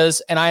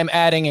areas, and I am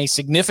adding a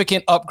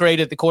significant upgrade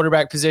at the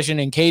quarterback position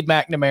in Cade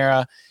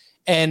McNamara,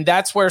 and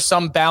that's where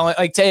some balance.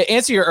 Like to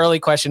answer your early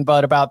question,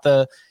 Bud, about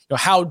the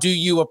how do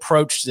you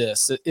approach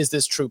this? Is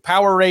this true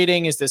power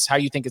rating? Is this how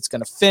you think it's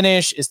going to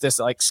finish? Is this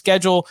like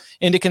schedule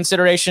into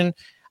consideration?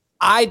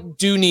 I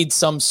do need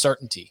some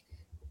certainty.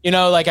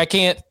 Like I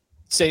can't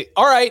say,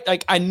 all right,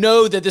 like I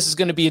know that this is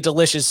going to be a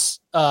delicious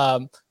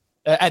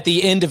at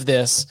the end of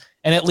this.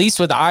 And at least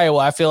with Iowa,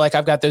 I feel like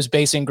I've got those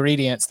base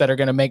ingredients that are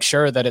going to make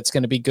sure that it's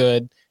going to be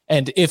good.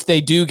 And if they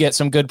do get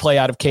some good play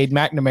out of Cade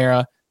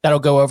McNamara, that'll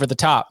go over the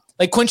top.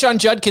 Like Quinshon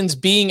Judkins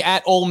being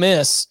at Ole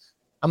Miss,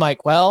 I'm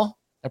like, well,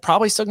 they're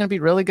probably still going to be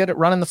really good at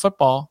running the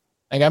football.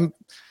 Like I'm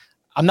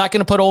not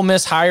going to put Ole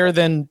Miss higher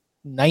than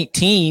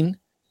 19,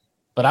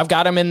 but I've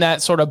got them in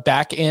that sort of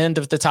back end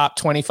of the top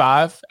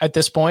 25 at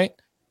this point.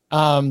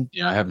 I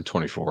have them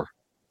 24.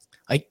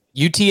 Like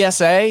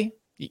UTSA,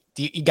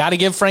 you got to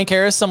give Frank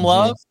Harris some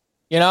love.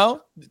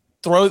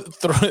 Throw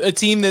a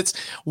team that's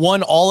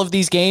won all of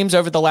these games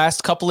over the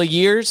last couple of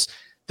years.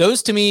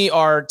 Those to me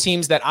are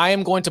teams that I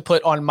am going to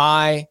put on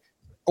my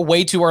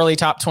way too early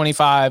top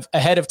 25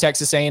 ahead of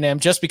Texas A&M,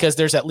 just because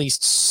there's at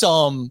least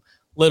some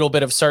little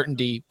bit of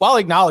certainty, while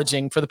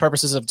acknowledging for the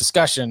purposes of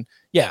discussion,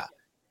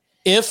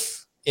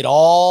 if it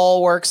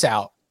all works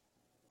out,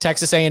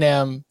 Texas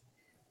A&M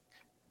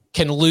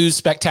can lose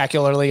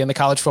spectacularly in the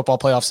college football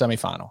playoff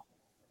semifinal.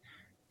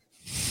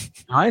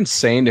 Am I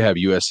insane to have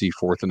USC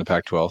 4th in the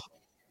Pac-12?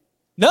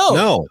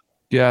 No.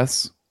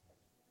 Yes.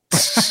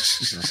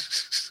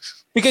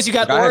 Because you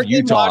got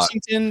Oregon,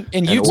 Washington,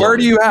 and Utah. Where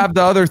do you have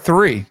the other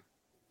 3?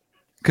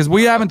 Because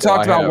we haven't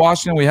talked about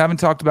Washington. We haven't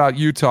talked about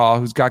Utah,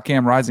 who's got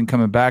Cam Rising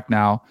coming back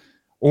now.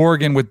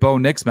 Oregon with Bo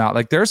Nix out.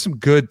 Like there's some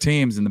good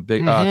teams in the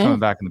big coming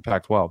back in the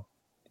Pac-12.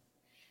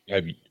 I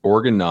have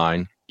Oregon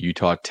 9,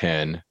 Utah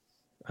 10,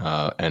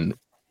 and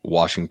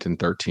Washington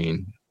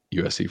 13,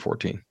 USC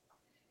 14.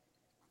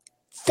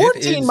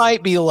 14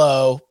 might be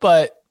low,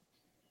 but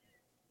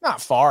not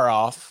far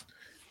off.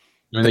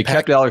 I mean, they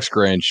kept Alex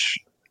Grinch.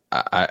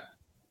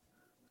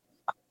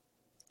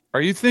 Are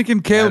you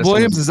thinking Caleb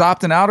Williams is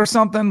opting out or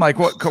something? Like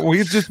what?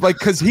 We just like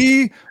because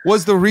he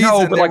was the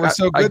reason they were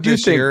so good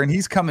this year, and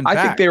he's coming back.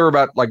 I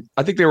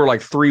think they were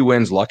like 3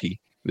 wins lucky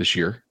this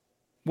year.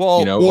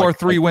 Well, or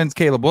 3 wins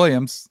Caleb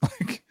Williams.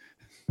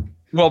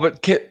 Well,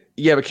 but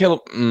Caleb.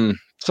 Some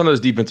of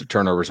those defensive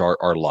turnovers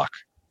are luck,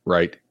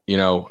 right?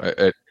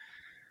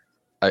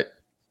 I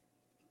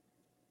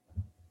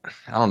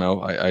don't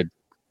know.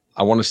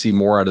 I want to see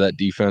more out of that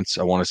defense.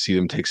 I want to see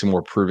them take some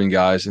more proven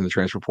guys in the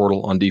transfer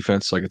portal on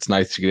defense. Like it's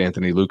nice to get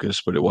Anthony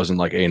Lucas, but it wasn't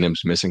like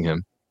A&M's missing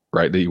him,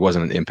 right? He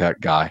wasn't an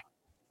impact guy.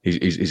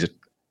 He's a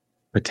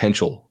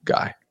potential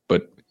guy.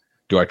 But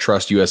do I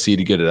trust USC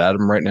to get it out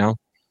of him right now?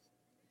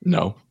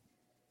 No.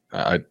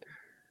 I'm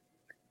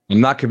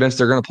not convinced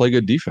they're going to play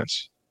good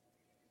defense.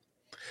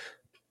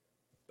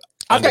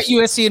 I've got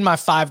USC in my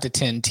 5 to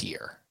 10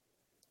 tier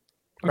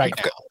right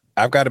now.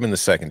 I've got them in the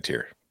 2nd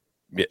tier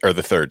or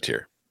the 3rd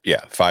tier.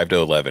 Yeah, 5 to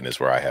 11 is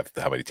where I have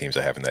how many teams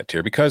I have in that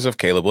tier because of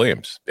Caleb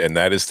Williams. And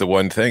that is the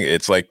one thing.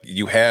 It's like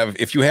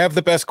if you have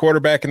the best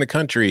quarterback in the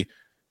country,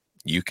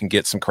 you can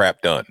get some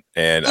crap done.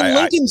 And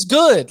Lincoln's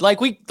good. Like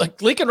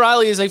Lincoln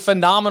Riley is a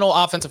phenomenal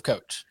offensive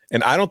coach.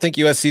 And I don't think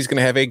USC is going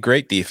to have a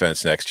great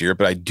defense next year,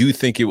 but I do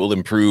think it will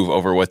improve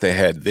over what they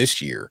had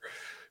this year.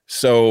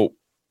 So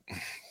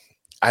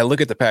I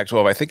look at the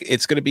Pac-12. I think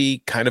it's going to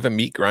be kind of a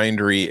meat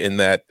grindery in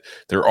that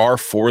there are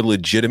 4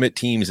 legitimate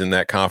teams in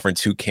that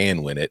conference who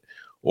can win it.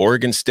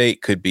 Oregon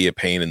State could be a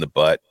pain in the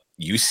butt.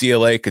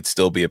 UCLA could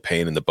still be a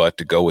pain in the butt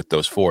to go with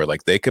those 4.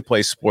 Like they could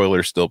play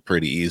spoiler still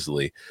pretty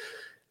easily.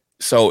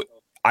 So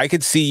I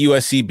could see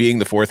USC being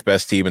the 4th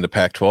best team in the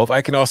Pac-12.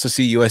 I can also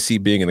see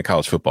USC being in the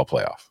college football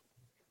playoff.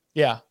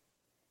 Yeah.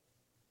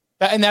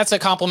 And that's a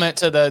compliment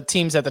to the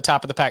teams at the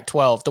top of the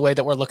Pac-12, the way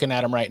that we're looking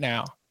at them right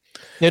now.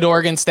 Did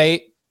Oregon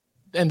State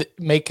and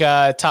make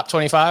top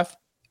 25?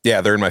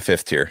 Yeah, they're in my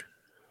 5th tier.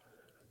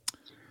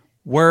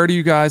 Where do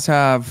you guys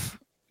have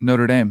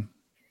Notre Dame?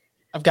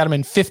 I've got them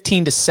in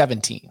 15 to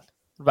 17. What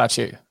about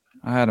you?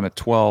 I had them at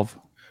 12.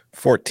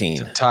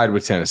 14. Tied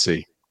with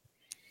Tennessee.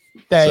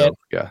 Yeah.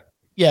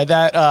 Yeah,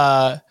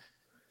 that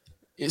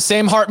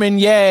Sam Hartman,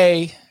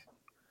 yay.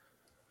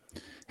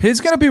 He's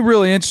going to be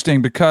really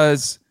interesting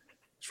because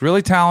he's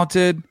really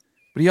talented,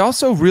 but he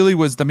also really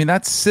was. I mean,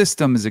 that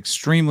system is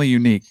extremely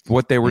unique,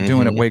 what they were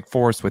doing at Wake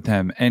Forest with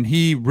him. And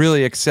he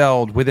really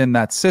excelled within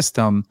that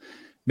system,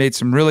 made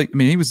some really, I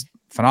mean, he was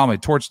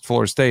phenomenal. He torched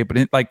Florida State, but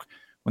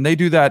when they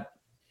do that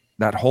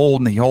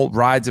hold and he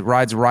rides it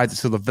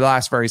to the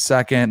last very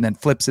second and then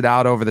flips it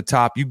out over the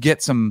top, you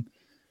get some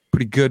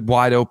pretty good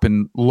wide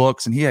open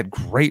looks. And he had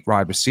great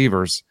wide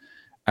receivers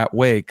at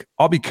Wake.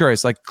 I'll be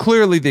curious. Like,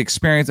 clearly the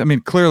experience, I mean,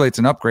 clearly it's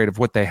an upgrade of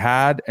what they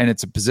had, and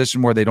it's a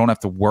position where they don't have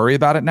to worry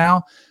about it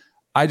now.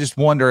 I just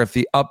wonder if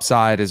the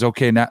upside is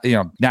okay,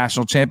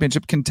 national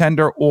championship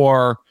contender,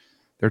 or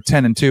they're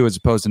 10-2 as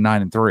opposed to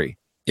 9-3.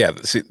 Yeah,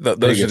 see,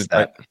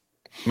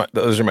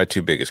 those are my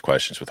two biggest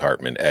questions with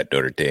Hartman at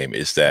Notre Dame.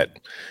 Is that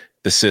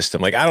the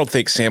system? Like, I don't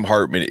think Sam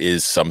Hartman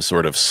is some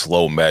sort of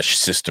slow mesh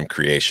system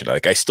creation.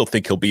 Like, I still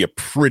think he'll be a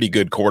pretty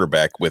good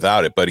quarterback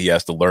without it, but he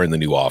has to learn the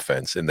new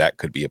offense, and that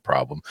could be a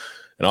problem.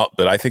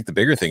 But I think the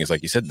bigger thing is,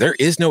 like you said, there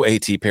is no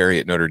A.T. Perry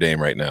at Notre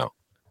Dame right now.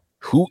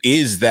 Who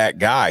is that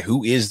guy?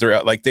 Who is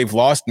their, like, they've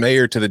lost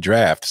Mayer to the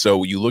draft.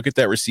 So you look at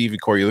that receiving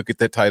core, you look at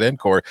that tight end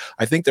core.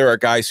 I think there are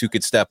guys who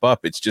could step up.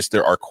 It's just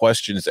there are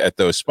questions at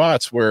those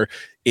spots where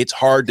it's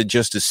hard to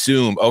just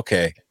assume,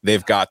 okay,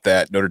 they've got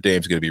that. Notre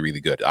Dame's going to be really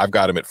good. I've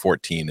got him at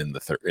 14 in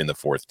the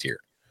fourth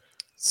tier.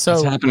 So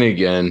it's happening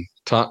again.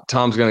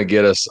 Tom's going to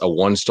get us a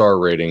 1-star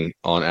rating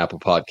on Apple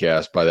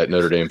Podcast by that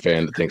Notre Dame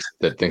fan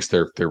that thinks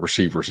their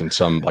receivers in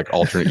some like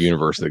alternate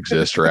universe that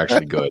exists are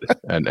actually good.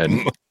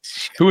 And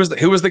who was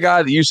the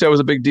guy that you said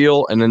was a big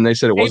deal, and then they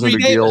said it wasn't a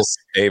big deal?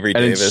 Avery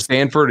Davis. And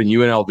Stanford and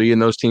UNLV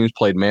and those teams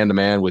played man to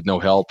man with no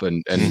help,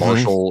 and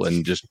Marshall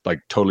and just like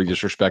totally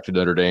disrespected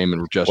Notre Dame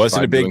and just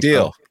wasn't a big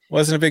deal.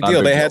 Wasn't a big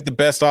deal. They had the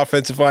best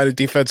offensive line and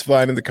defensive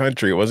line in the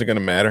country. It wasn't going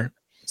to matter.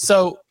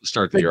 So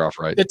start the year off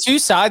right. The two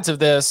sides of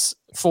this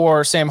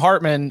for Sam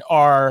Hartman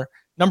are,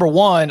 number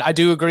one, I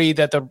do agree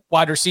that the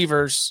wide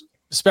receivers,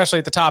 especially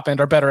at the top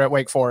end, are better at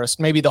Wake Forest,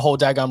 maybe the whole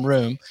daggum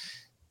room.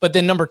 But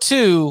then number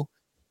two,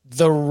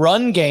 the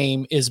run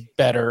game is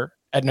better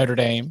at Notre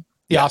Dame.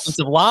 The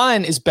offensive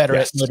line is better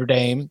at Notre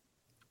Dame.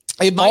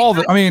 It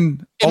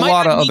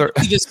might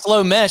be this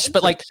slow mesh,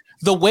 but like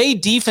the way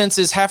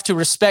defenses have to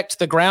respect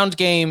the ground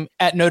game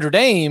at Notre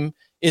Dame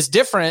is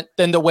different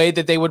than the way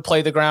that they would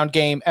play the ground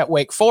game at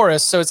Wake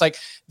Forest. So it's like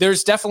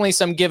there's definitely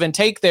some give and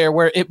take there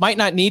where it might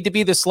not need to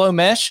be the slow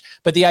mesh,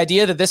 but the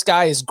idea that this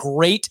guy is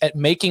great at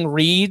making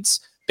reads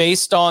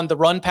based on the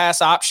run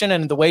pass option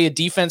and the way a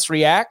defense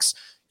reacts,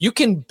 you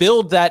can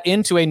build that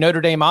into a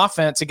Notre Dame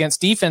offense against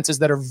defenses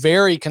that are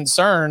very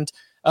concerned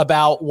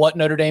about what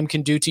Notre Dame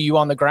can do to you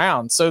on the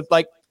ground. So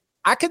like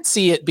I could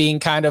see it being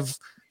kind of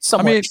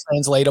somewhat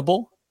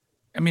translatable.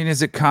 I mean,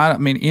 is it kind of,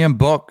 I mean, Ian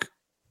Book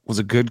was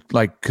a good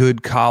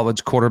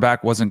college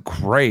quarterback, wasn't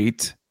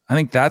great. I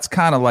think that's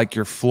kind of like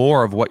your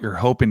floor of what you're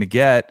hoping to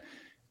get.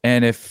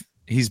 And if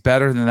he's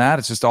better than that,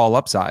 it's just all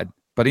upside.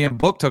 But Ian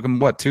Book took him,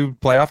 2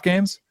 playoff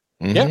games?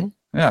 Mm-hmm. Yeah.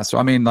 Yeah. So,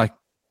 I mean, like,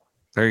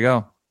 there you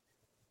go.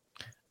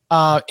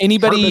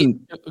 Anybody?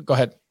 Go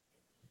ahead.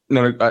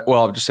 No,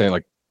 well, I'm just saying,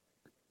 like,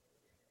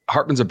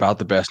 Hartman's about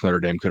the best Notre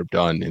Dame could have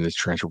done in this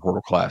transfer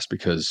portal class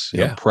because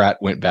you know,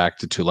 Pratt went back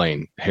to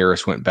Tulane.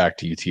 Harris went back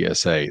to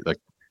UTSA. Like,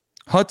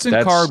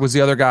 Hudson Card was the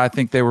other guy I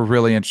think they were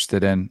really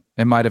interested in.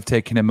 It might have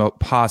taken him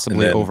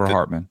possibly over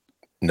Hartman.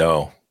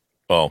 No.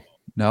 Oh.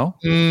 No?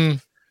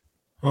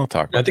 I'll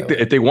talk about I think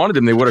if they wanted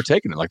him, they would have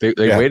taken it. Like they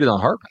waited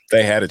on Hartman.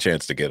 They had a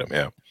chance to get him,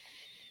 yeah.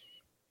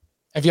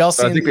 Have y'all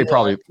seen? I think they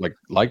probably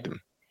liked him.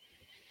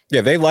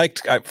 Yeah, they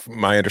liked,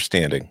 my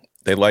understanding,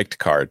 they liked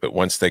Card, but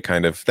once they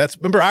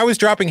remember, I was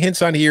dropping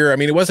hints on here. I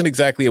mean, it wasn't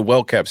exactly a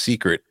well-kept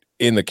secret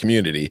in the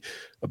community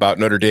about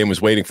Notre Dame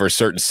was waiting for a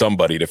certain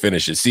somebody to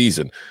finish his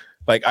season.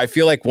 Like, I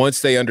feel like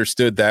once they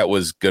understood that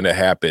was going to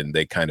happen,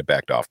 they kind of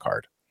backed off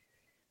Card.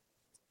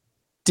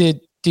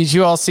 Did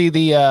you all see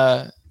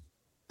the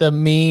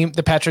meme,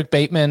 the Patrick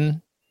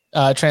Bateman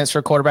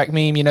transfer quarterback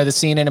meme? You know, the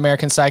scene in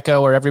American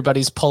Psycho where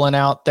everybody's pulling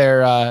out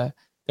their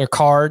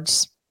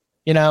cards,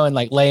 you know, and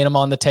like laying them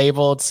on the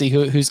table to see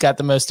who's got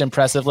the most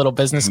impressive little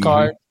business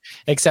card.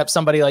 Except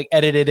somebody like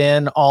edited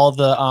in all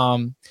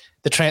the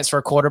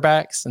transfer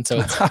quarterbacks, and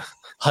so it's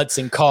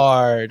Hudson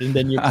Card, and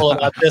then you're pulling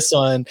out this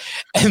one,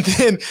 and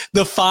then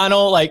the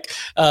final,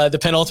 the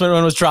penultimate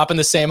one was dropping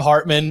the Sam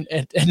Hartman,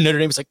 and Notre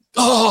Dame was like,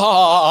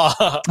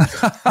 oh.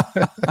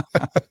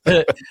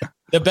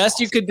 The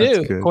best you could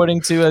do, according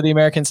to the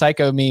American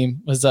Psycho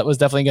meme, was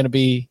definitely going to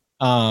be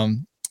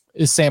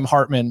is Sam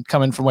Hartman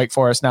coming from Wake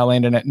Forest, now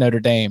landing at Notre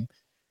Dame.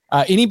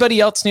 Anybody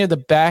else near the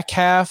back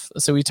half?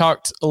 So we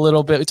talked a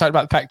little bit. We talked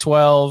about the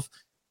Pac-12,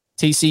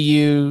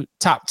 TCU,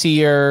 top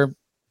tier.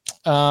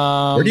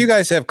 Where do you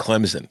guys have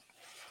Clemson?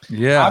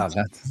 Yeah,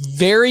 that's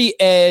very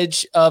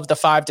edge of the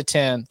 5 to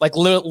 10, like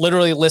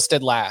literally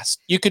listed last.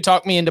 You could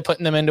talk me into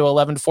putting them into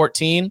 11 to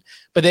 14,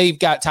 but they've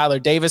got Tyler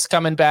Davis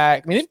coming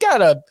back. I mean, they've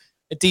got a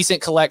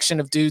decent collection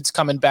of dudes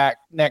coming back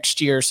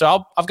next year.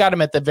 So I've got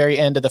them at the very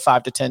end of the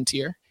 5 to 10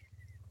 tier.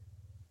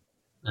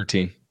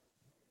 13.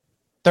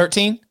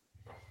 13?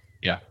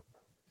 Yeah.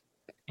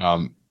 I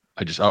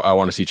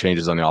want to see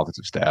changes on the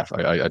offensive staff.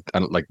 I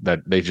don't like that.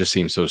 They just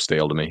seem so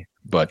stale to me.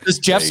 But does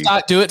Jeff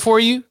Scott do it for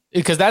you?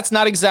 Because that's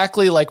not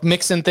exactly like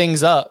mixing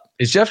things up.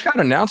 Is Jeff Scott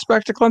announced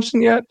back to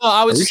Clemson yet? No,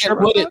 I was just saying,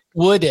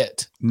 would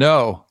it?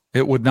 No,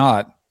 it would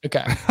not.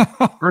 Okay.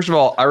 First of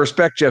all, I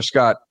respect Jeff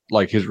Scott,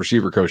 like his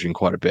receiver coaching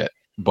quite a bit,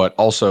 but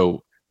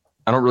also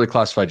I don't really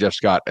classify Jeff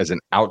Scott as an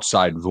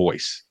outside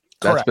voice.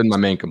 That's Correct. been my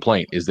main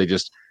complaint is they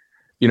just,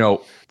 the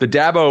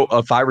Dabo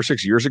of 5 or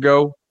 6 years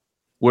ago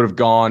would have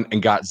gone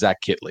and got Zach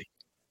Kitley,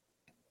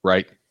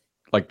 right?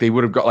 Like they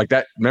would have got like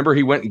that. Remember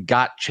he went and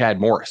got Chad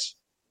Morris,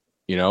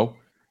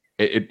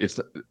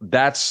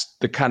 that's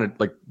the kind of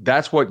like,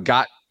 that's what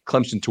got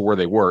Clemson to where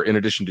they were in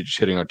addition to just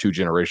hitting on 2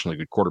 generationally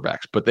good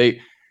quarterbacks. But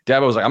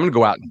Dabo was like, I'm going to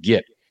go out and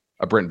get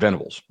a Brent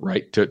Venables,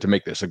 right? To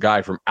make this a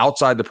guy from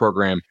outside the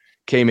program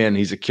came in.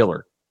 He's a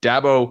killer.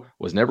 Dabo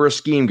was never a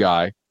scheme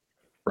guy,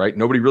 right?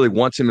 Nobody really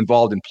wants him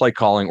involved in play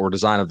calling or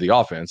design of the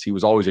offense. He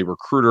was always a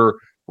recruiter,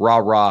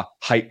 rah,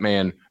 hype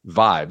man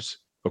vibes.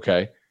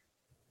 Okay.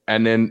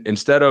 And then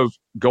instead of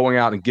going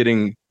out and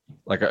getting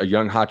like a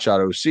young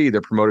hotshot OC,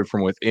 they're promoted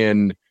from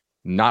within,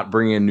 not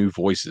bringing in new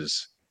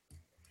voices.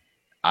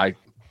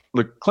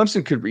 Look,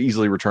 Clemson could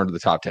easily return to the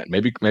top 10.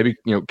 Maybe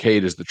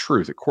Cade is the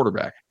truth at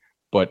quarterback,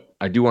 but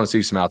I do want to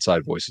see some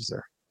outside voices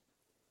there.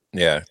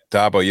 Yeah,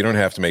 Dabo, you don't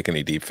have to make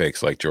any deep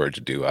fakes like Georgia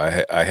do.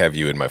 I have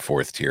you in my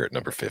 4th tier at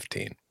number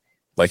 15.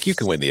 Like you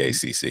can win the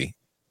ACC.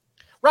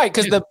 Right,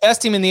 because the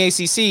best team in the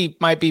ACC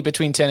might be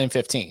between 10 and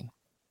 15.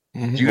 Do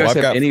you guys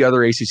have any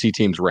other ACC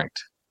teams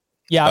ranked?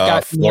 Yeah, I've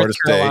got Florida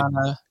State.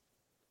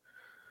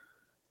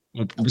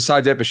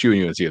 Besides FSU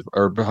and UNC,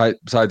 or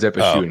besides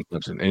FSU and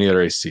Clemson, any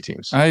other ACC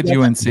teams? I had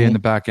UNC in the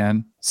back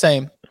end.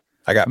 Same.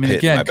 I got Pitt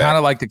again, kind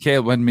of like the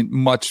Caleb.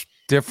 Much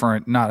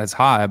different, not as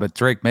high, but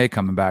Drake May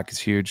coming back is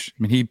huge.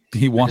 I mean,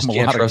 he won a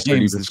lot of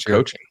games this year.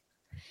 Coaching.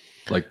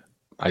 Like,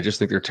 I just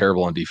think they're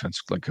terrible on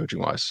defense, like coaching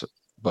wise.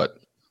 But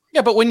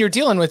when you're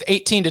dealing with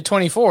 18 to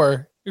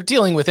 24, you're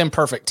dealing with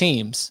imperfect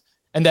teams,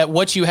 and that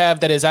what you have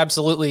that is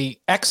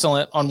absolutely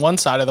excellent on one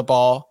side of the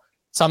ball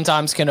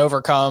sometimes can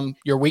overcome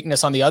your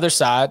weakness on the other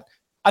side.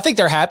 I think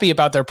they're happy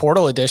about their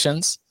portal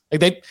additions.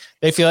 Like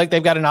they feel like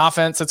they've got an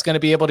offense that's going to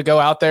be able to go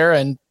out there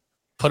and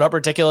put up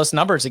ridiculous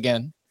numbers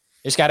again.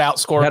 They just got to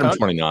outscore. Had them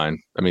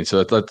 29. I mean,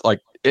 so that's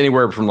like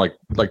anywhere from like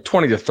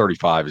 20 to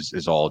 35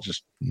 is all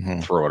just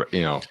throw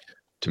it,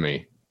 to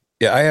me.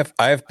 Yeah,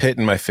 I have Pitt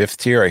in my 5th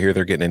tier. I hear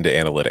they're getting into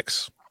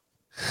analytics.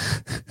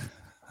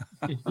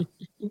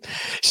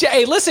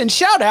 Hey, listen,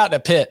 shout out to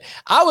Pitt.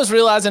 I was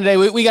realizing today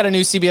we got a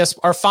new CBS,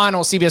 our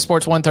final CBS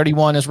Sports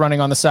 131 is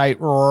running on the site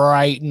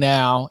right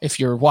now. If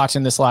you're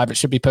watching this live, it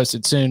should be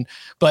posted soon.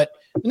 But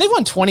they've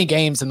won 20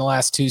 games in the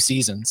last 2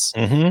 seasons.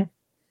 Mm-hmm.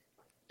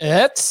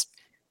 That's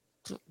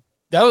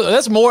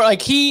more like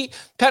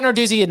Pat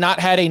Narduzzi had not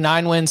had a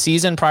 9-win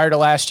season prior to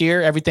last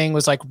year. Everything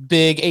was like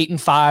big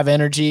 8-5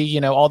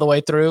 energy, all the way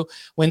through.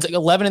 Wins like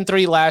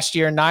 11-3 last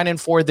year,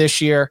 9-4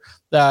 this year.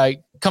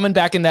 Coming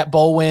back in that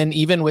bowl win,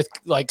 even with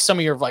like some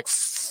of your like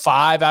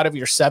 5 out of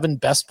your 7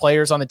 best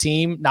players on the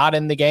team not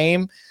in the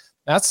game.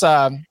 That's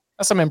some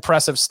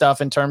impressive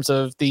stuff in terms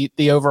of the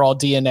overall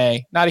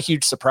DNA. Not a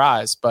huge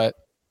surprise, but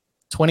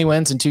 20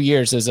 wins in 2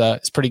 years is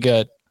pretty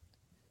good.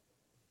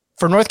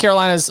 For North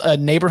Carolina's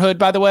neighborhood,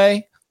 by the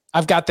way,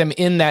 I've got them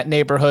in that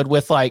neighborhood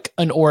with like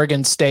an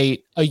Oregon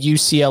State, a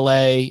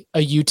UCLA,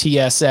 a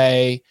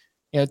UTSA,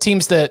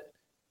 teams that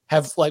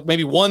have like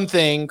maybe one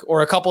thing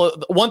or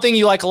one thing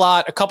you like a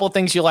lot, a couple of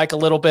things you like a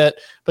little bit,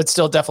 but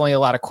still definitely a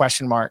lot of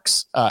question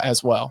marks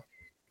as well.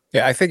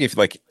 Yeah, I think if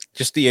like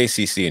just the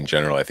ACC in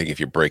general, I think if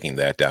you're breaking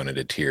that down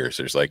into tiers,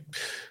 there's like,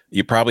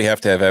 you probably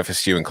have to have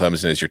FSU and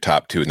Clemson as your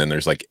top 2. And then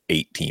there's like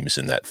 8 teams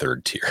in that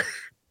 3rd tier.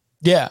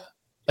 Yeah.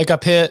 Like a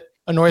Pitt,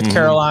 a North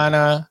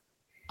Carolina.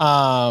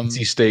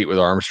 NC State with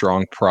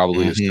Armstrong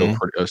probably is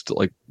still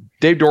like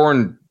Dave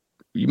Doran.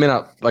 You may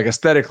not like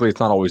aesthetically, it's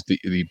not always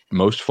the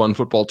most fun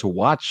football to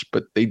watch,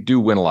 but they do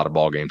win a lot of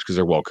ball games because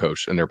they're well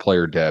coached and their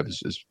player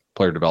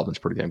development's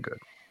pretty damn good.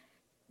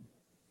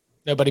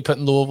 Nobody put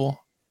in Louisville.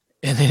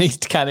 And then he's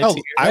kind of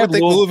I would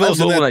think Louisville's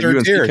in that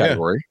 3rd tier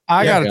category. Yeah.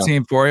 I got a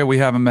team for you we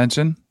haven't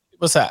mentioned.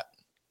 What's that?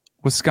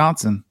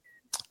 Wisconsin.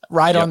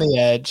 Right on the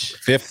edge.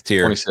 5th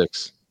tier.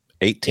 26.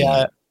 18.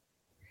 Yeah.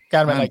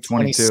 Got him at like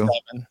 22.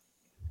 27.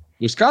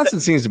 Wisconsin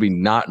seems to be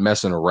not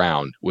messing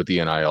around with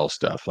the NIL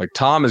stuff. Like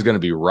Tom is going to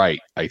be right,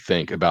 I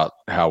think, about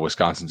how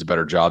Wisconsin's a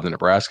better job than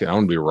Nebraska. I'm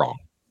going to be wrong.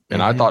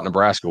 And I thought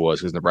Nebraska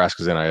was because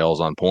Nebraska's NIL is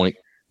on point.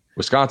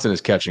 Wisconsin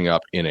is catching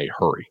up in a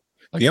hurry.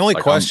 The only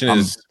question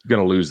is I'm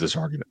going to lose this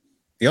argument.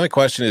 The only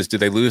question is, do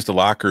they lose the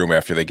locker room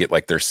after they get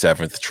like their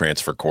 7th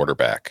transfer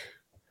quarterback?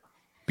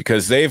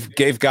 Because they've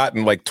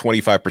gotten like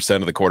 25%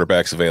 of the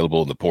quarterbacks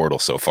available in the portal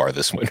so far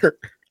this winter.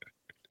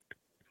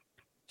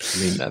 I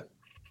mean that.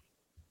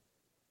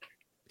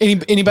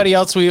 Anybody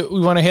else we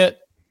want to hit?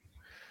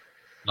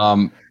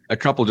 A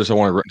couple. Just I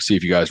want to see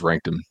if you guys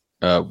ranked them.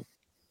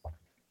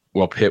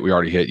 Pitt we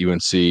already hit.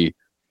 UNC,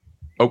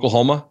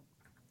 Oklahoma.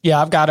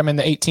 Yeah, I've got them in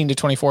the 18 to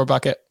 24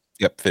 bucket.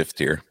 Yep, 5th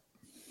tier.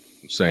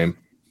 Same.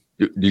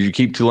 Did you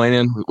keep Tulane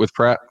in with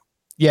Pratt?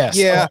 Yes.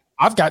 Yeah.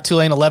 I've got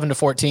Tulane 11 to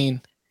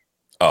 14.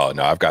 Oh,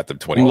 no, I've got them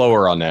 20. I'm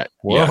lower on that.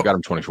 Whoa. Yeah, I've got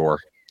them 24.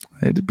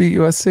 They had to beat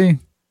USC.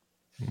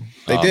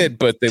 They did,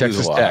 but they lose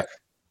Texas a lot. Tech.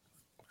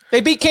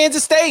 They beat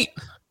Kansas State.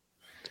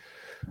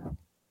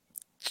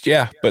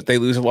 Yeah, but they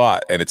lose a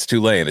lot, and it's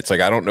Tulane. It's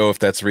like, I don't know if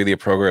that's really a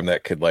program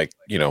that could, like,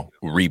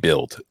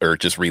 rebuild or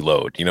just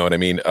reload. You know what I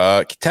mean?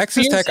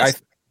 Texas Tech,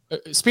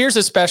 Spears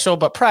is special,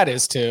 but Pratt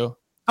is too.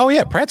 Oh,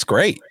 yeah, Pratt's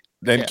great.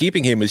 Then Yeah.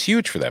 keeping him is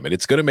huge for them, and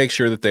it's going to make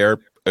sure that they're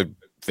a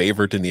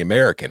favorite in the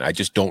American. I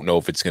just don't know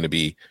if it's going to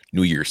be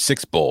New Year's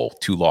Six Bowl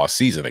 2-loss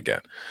season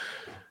again.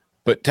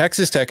 But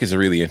Texas Tech is a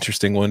really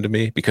interesting one to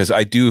me because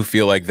I do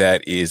feel like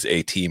that is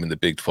a team in the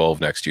Big 12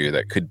 next year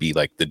that could be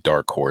like the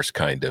dark horse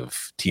kind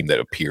of team that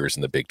appears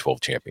in the Big 12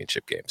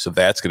 championship game. So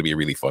that's going to be a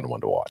really fun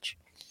one to watch.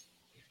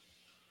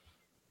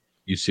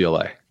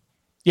 UCLA.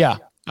 Yeah.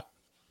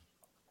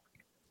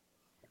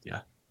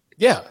 Yeah.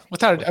 Yeah.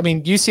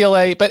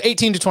 UCLA, but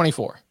 18 to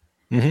 24.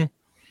 Mm-hmm.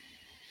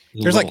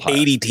 There's like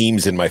 80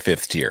 teams in my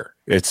 5th tier.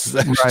 It's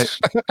Right.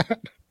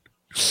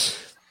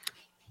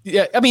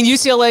 Yeah.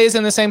 UCLA is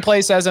in the same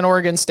place as an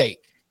Oregon State.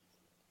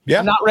 Yeah.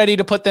 I'm not ready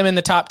to put them in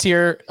the top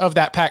tier of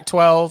that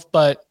Pac-12,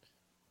 but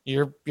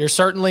you're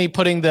certainly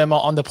putting them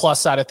on the plus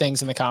side of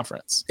things in the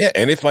conference. Yeah,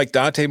 and if like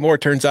Dante Moore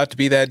turns out to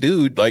be that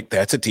dude, like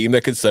that's a team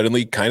that could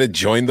suddenly kind of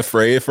join the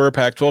fray for a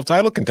Pac-12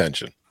 title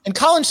contention. And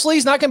Colin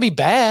Schlee's not going to be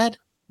bad.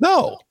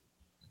 No.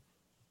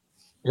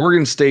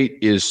 Oregon State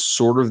is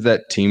sort of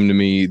that team to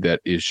me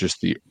that is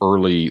just the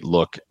early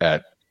look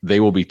at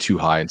they will be too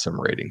high in some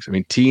ratings.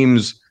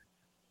 Teams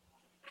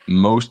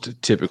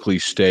most typically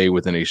stay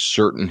within a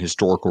certain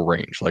historical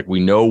range. Like we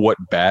know what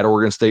bad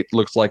Oregon State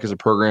looks like as a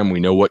program. We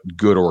know what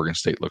good Oregon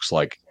State looks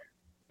like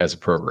as a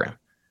program.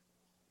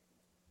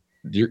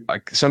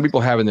 Some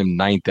people having them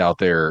 9th out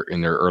there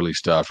in their early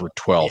stuff or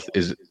 12th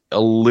is a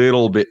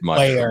little bit much.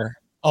 Player.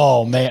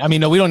 Oh, man.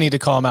 No, we don't need to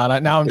call them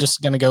out. Now I'm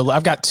just going to go.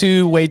 I've got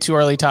 2 way too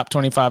early top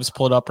 25s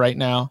pulled up right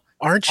now.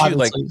 Aren't you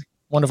Obviously,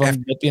 one of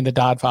them being the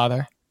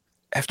Dodfather?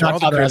 After all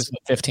Dodfather the has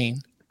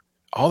 15.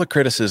 all the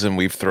criticism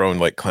we've thrown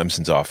like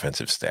Clemson's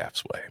offensive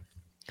staff's way,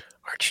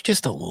 aren't you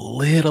just a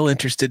little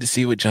interested to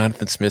see what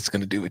Jonathan Smith's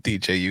going to do with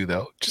DJU,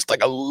 though? Just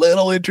like a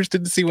little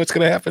interested to see what's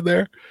going to happen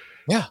there?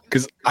 Yeah.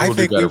 Because I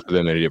think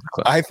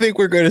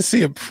we're going to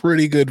see a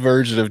pretty good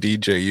version of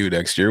DJU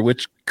next year,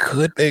 which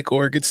could make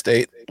Oregon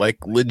State like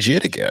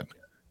legit again.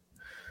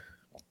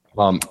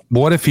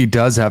 What if he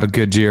does have a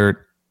good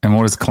year, and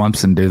what does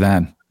Clemson do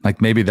then?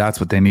 Like maybe that's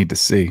what they need to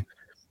see.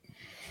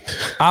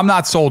 I'm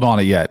not sold on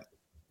it yet.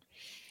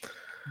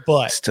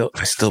 But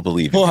I still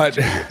believe But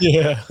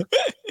yeah.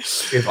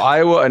 If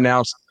Iowa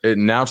announced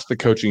the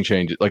coaching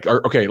changes,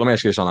 okay, let me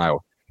ask you this on Iowa.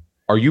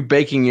 Are you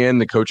baking in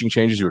the coaching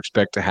changes you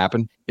expect to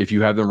happen if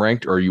you have them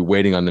ranked, or are you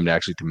waiting on them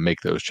to make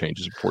those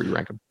changes before you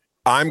rank them?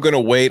 I'm going to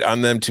wait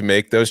on them to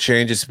make those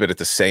changes, but at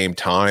the same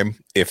time,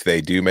 if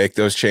they do make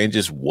those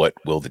changes, what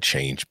will the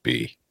change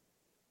be?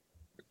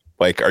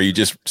 Like, are you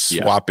just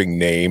swapping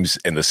names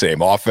in the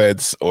same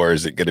offense, or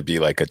is it going to be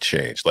like a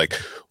change? Like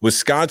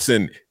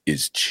Wisconsin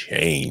is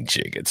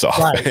changing its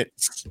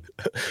offense.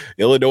 Right.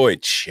 Illinois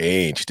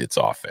changed its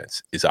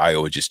offense. Is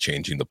Iowa just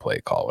changing the play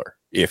caller,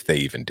 if they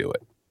even do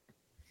it?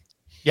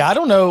 Yeah, I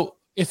don't know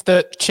if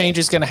the change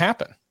is going to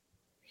happen.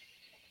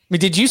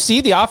 Did you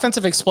see the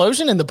offensive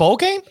explosion in the bowl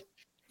game?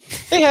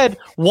 They had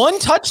 1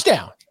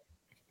 touchdown.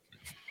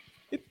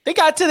 They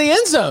got to the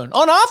end zone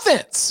on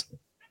offense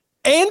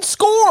and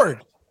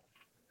scored.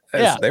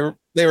 Yeah,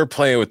 they were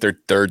playing with their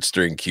 3rd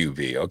string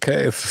QB.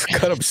 Okay,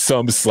 cut them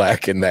some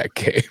slack in that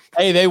game.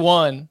 Hey, they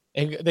won.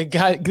 They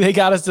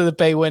got us to the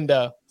pay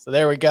window. So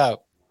there we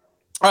go.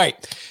 All right,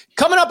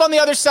 coming up on the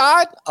other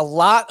side, a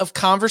lot of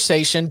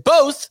conversation,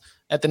 both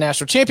at the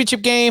national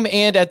championship game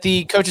and at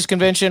the coaches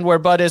convention where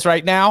Bud is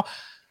right now,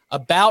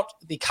 about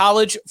the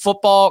college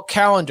football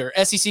calendar.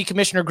 SEC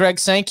Commissioner Greg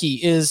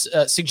Sankey is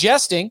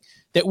suggesting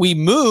that we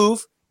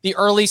move the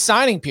early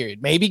signing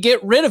period, maybe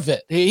get rid of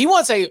it. He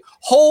wants a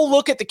whole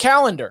look at the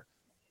calendar.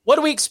 What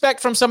do we expect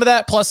from some of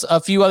that, plus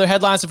a few other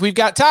headlines if we've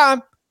got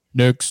time?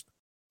 Next.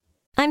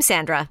 I'm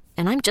Sandra,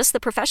 and I'm just the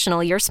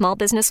professional your small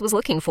business was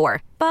looking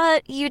for.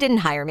 But you didn't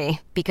hire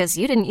me because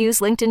you didn't use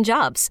LinkedIn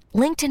Jobs.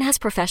 LinkedIn has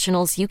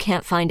professionals you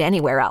can't find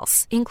anywhere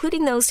else,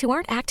 including those who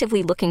aren't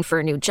actively looking for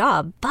a new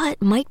job, but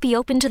might be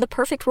open to the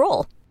perfect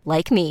role,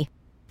 like me.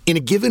 In a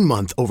given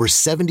month, over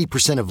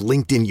 70% of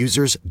LinkedIn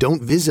users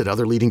don't visit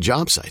other leading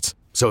job sites.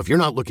 So if you're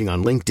not looking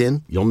on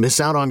LinkedIn, you'll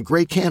miss out on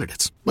great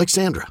candidates like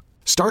Sandra.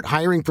 Start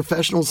hiring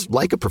professionals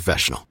like a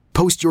professional.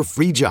 Post your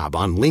free job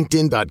on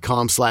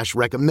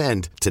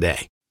linkedin.com/recommend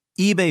today.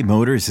 eBay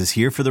Motors is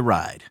here for the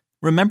ride.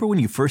 Remember when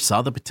you first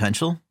saw the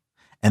potential?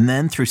 And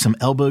then through some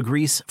elbow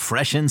grease,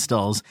 fresh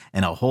installs,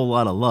 and a whole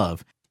lot of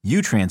love,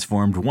 you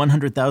transformed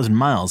 100,000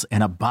 miles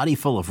and a body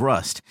full of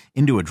rust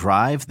into a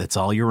drive that's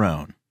all your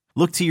own.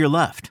 Look to your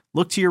left.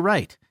 Look to your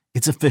right.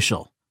 It's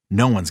official.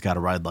 No one's got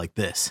a ride like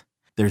this.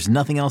 There's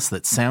nothing else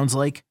that sounds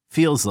like,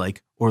 feels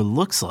like, or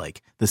looks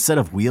like the set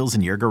of wheels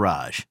in your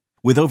garage.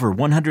 With over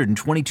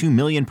 122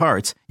 million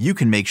parts, you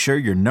can make sure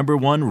your number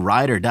one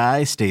ride or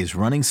die stays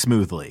running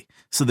smoothly,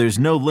 so there's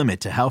no limit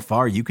to how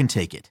far you can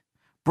take it.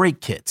 Brake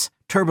kits,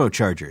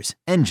 turbochargers,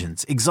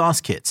 engines,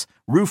 exhaust kits,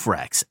 roof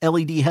racks,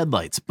 LED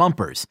headlights,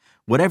 bumpers,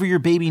 whatever your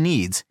baby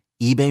needs,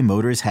 eBay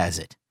Motors has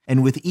it.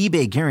 And with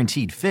eBay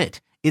Guaranteed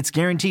Fit, it's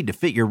guaranteed to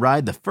fit your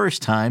ride the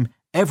first time,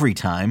 every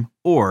time,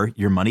 or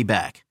your money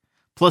back.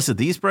 Plus, at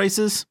these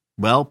prices,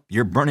 well,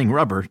 you're burning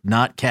rubber,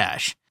 not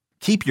cash.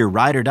 Keep your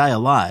ride or die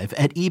alive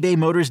at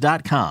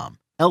ebaymotors.com.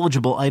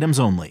 Eligible items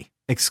only.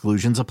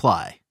 Exclusions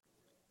apply.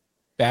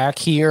 Back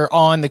here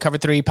on the Cover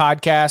 3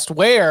 podcast,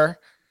 where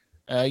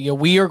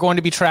we are going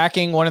to be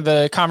tracking one of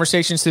the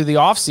conversations through the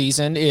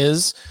offseason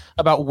is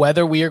about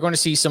whether we are going to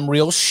see some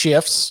real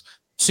shifts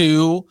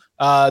to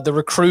the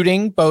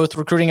recruiting, both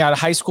recruiting out of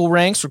high school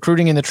ranks,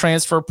 recruiting in the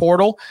transfer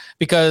portal,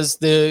 because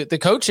the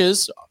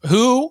coaches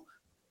who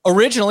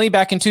originally,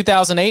 back in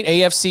 2008,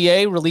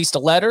 AFCA released a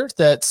letter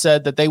that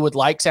said that they would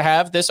like to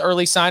have this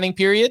early signing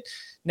period.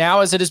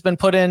 Now, as it has been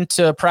put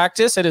into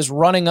practice, it is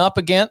running up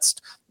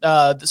against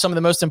some of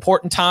the most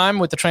important time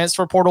with the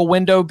transfer portal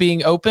window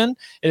being open.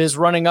 It is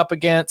running up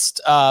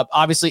against,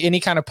 obviously, any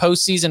kind of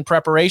postseason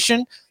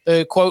preparation.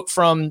 The quote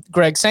from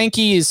Greg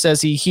Sankey says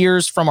he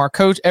hears from our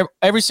coach,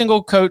 every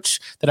single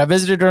coach that I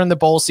visited during the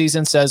bowl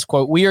season says,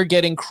 quote, "We are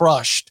getting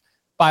crushed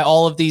by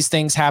all of these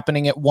things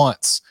happening at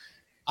once."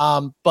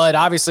 But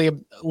obviously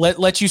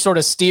let you sort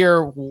of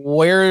steer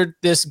where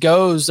this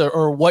goes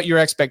or what your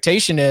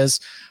expectation is.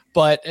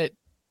 But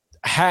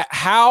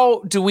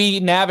how do we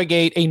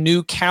navigate a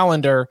new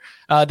calendar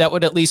that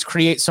would at least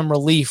create some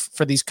relief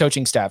for these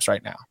coaching staffs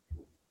right now?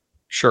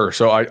 Sure.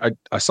 So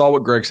I saw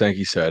what Greg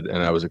Sankey said,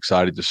 and I was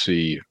excited to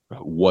see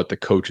what the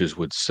coaches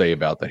would say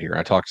about that here.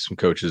 I talked to some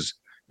coaches,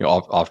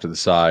 off to the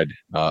side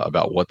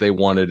about what they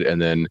wanted,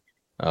 and then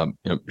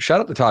shout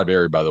out to Todd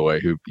Berry, by the way,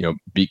 who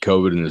beat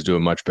COVID and is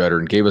doing much better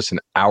and gave us an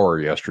hour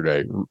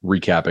yesterday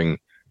recapping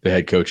the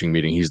head coaching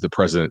meeting. He's the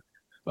president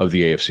of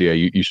the AFCA.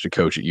 You used to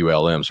coach at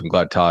ULM, so I'm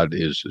glad Todd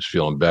is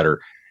feeling better.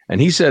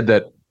 And he said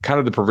that kind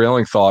of the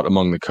prevailing thought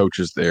among the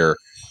coaches there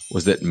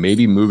was that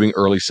maybe moving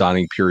early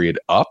signing period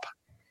up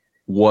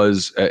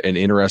was an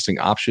interesting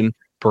option,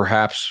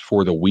 perhaps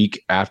for the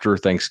week after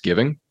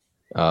Thanksgiving.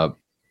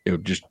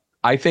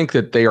 I think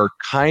that they are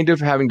kind of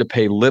having to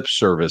pay lip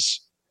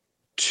service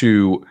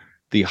to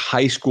the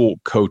high school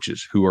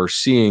coaches who are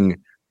seeing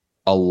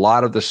a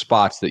lot of the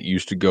spots that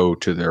used to go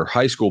to their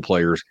high school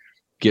players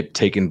get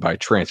taken by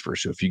transfer.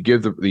 So if you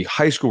give the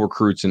high school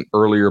recruits an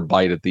earlier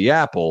bite at the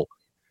apple,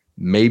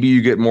 maybe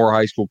you get more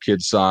high school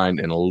kids signed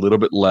and a little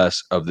bit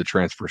less of the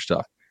transfer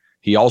stuff.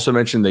 He also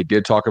mentioned they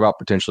did talk about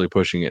potentially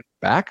pushing it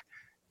back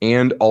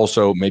and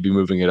also maybe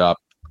moving it up,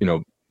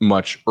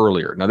 much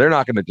earlier. Now, they're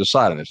not going to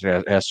decide on this.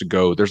 It has to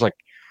go. There's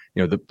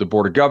the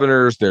board of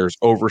governors, there's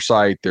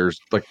oversight, there's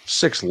like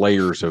 6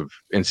 layers of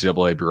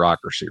NCAA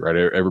bureaucracy, right?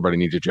 Everybody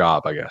needs a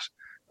job, I guess.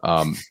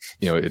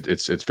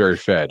 It's very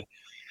fed.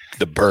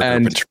 The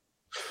burger.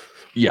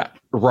 Yeah,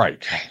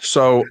 right.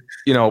 So,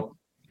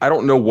 I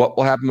don't know what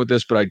will happen with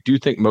this, but I do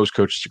think most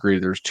coaches agree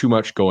there's too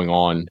much going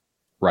on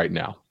right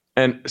now.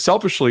 And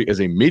selfishly, as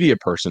a media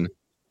person,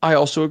 I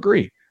also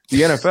agree.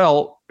 The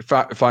NFL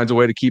finds a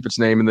way to keep its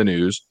name in the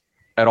news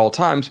at all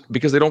times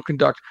because they don't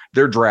conduct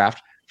their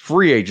draft,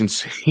 free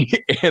agency,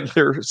 and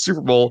their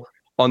Super Bowl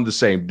on the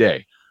same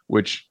day,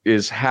 which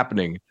is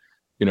happening,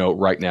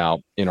 right now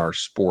in our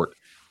sport.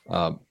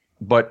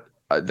 But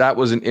that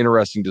was an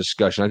interesting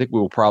discussion. I think we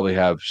will probably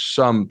have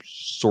some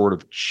sort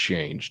of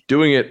change.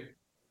 Doing it,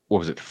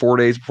 4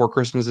 days before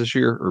Christmas this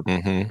year? Or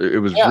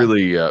It was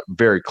really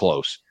very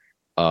close.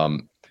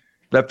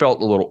 That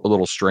felt a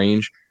little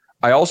strange.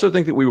 I also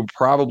think that we will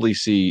probably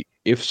see,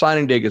 if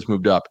signing day gets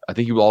moved up, I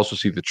think you will also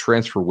see the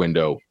transfer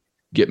window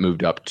get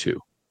moved up too.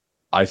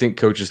 I think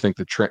coaches think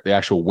the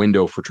actual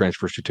window for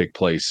transfers to take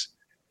place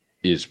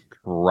is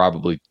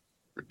probably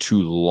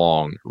too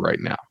long right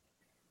now.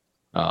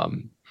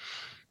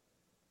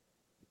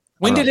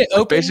 When did it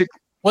open?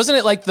 Wasn't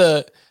it like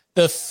the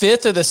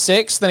 5th or the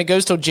 6th? Then it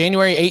goes till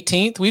January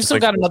 18th. We've still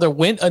got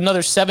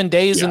another 7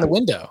 days in the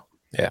window.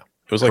 Yeah.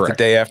 It was like the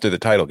day after the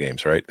title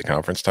games, right? The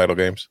conference title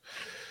games.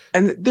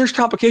 And there's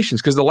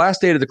complications because the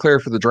last day to declare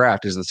for the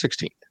draft is the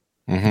 16th,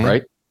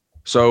 right?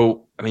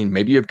 So,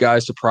 maybe you have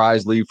guys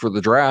surprise leave for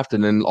the draft,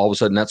 and then all of a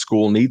sudden that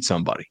school needs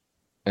somebody.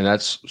 And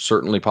that's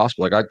certainly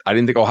possible. Like I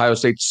didn't think Ohio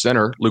State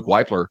center Luke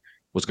Weipler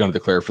was going to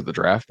declare for the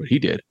draft, but he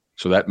did.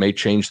 So that may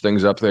change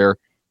things up there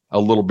a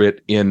little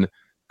bit in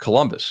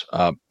Columbus.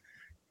 I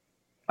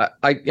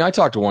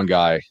talked to one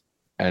guy,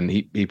 and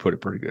he put it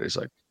pretty good. He's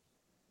like,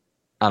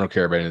 I don't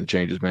care about any of the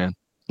changes, man.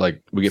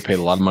 Like, we get paid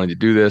a lot of money to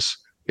do this.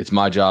 It's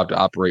my job to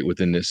operate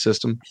within this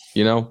system,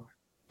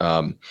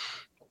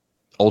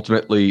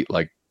 ultimately,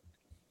 like,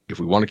 if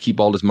we want to keep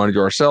all this money to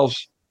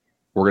ourselves,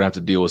 we're going to have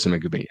to deal with some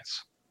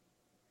inconvenience.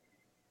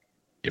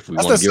 If we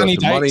want to give up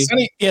the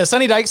money.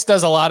 Sonny Dykes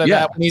does a lot of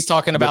that when he's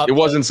talking about. It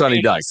wasn't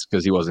Sonny Dykes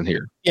because he wasn't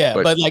here. Yeah,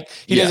 but like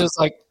he does, it's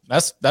like,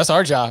 that's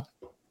our job.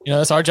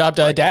 That's our job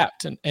to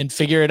adapt and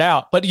figure it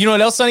out. But you know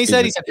what else Sonny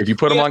said? He said, if you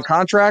put them on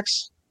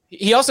contracts,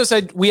 He also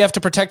said we have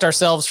to protect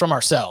ourselves from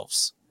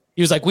ourselves.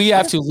 He was like, we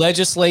have to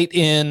legislate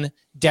in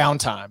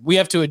downtime. We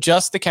have to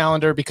adjust the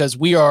calendar because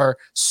we are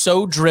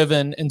so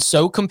driven and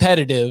so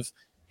competitive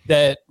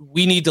that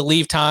we need to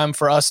leave time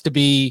for us to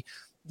be,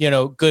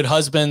 good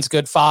husbands,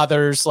 good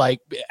fathers, like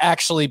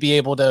actually be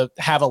able to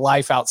have a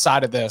life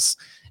outside of this.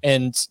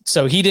 And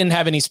so he didn't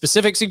have any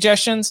specific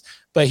suggestions,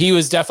 but he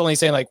was definitely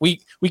saying like, we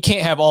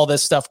can't have all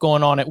this stuff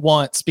going on at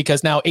once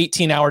because now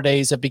 18-hour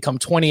days have become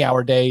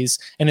 20-hour days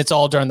and it's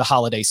all during the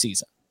holiday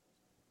season.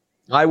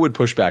 I would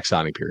push back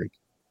signing period.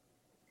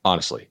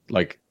 Honestly,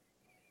 like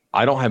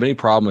I don't have any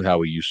problem with how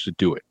we used to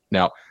do it.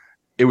 Now,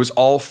 it was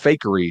all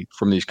fakery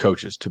from these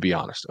coaches, to be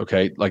honest.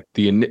 Okay. Like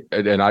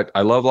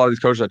I love a lot of these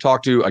coaches I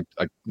talk to.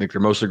 I think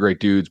they're mostly great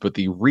dudes, but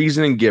the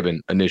reasoning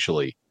given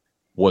initially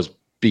was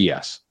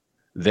BS.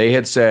 They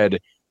had said,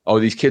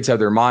 oh, these kids have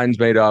their minds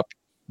made up.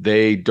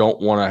 They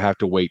don't want to have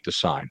to wait to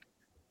sign.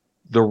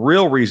 The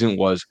real reason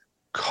was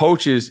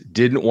coaches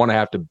didn't want to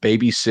have to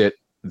babysit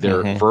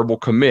their verbal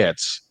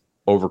commits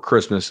over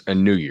Christmas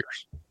and New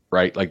Year's,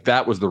 right? Like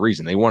that was the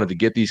reason. They wanted to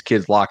get these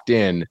kids locked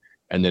in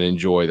and then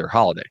enjoy their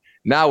holiday.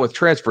 Now with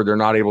transfer, they're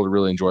not able to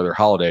really enjoy their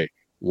holiday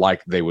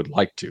like they would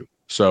like to.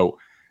 So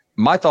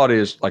my thought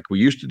is like we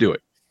used to do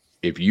it.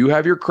 If you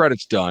have your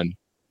credits done,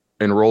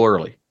 enroll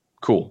early.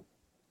 Cool.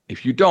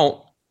 If you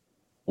don't,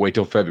 wait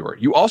till February.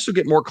 You also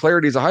get more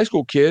clarity as a high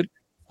school kid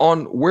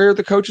on where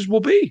the coaches will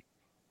be.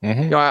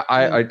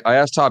 I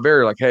asked Todd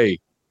Berry, like, hey,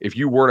 if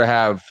you were to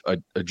have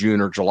a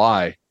June or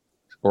July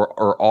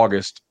or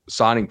August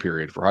signing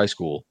period for high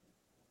school,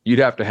 you'd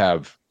have to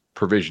have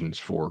provisions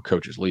for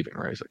coaches leaving,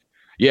 right? He's like,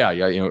 yeah,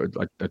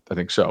 I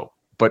think so.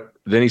 But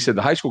then he said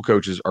the high school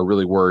coaches are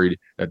really worried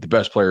that the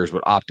best players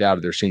would opt out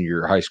of their senior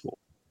year of high school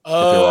if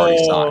they're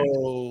already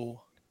signed.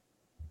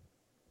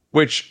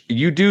 Which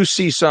you do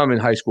see some in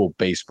high school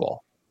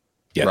baseball,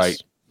 right?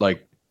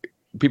 Like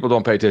people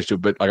don't pay attention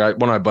to it, but like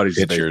one of my buddies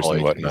is baseball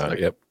and whatnot. Like,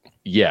 yep.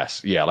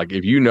 Yes, yeah. Like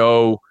if you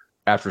know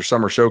after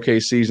summer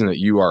showcase season that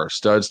you are a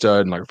stud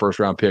and like a first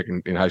round pick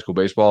in high school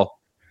baseball,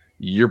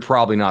 you're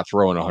probably not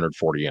throwing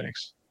 140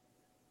 innings.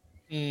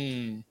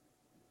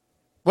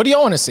 What do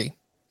y'all want to see?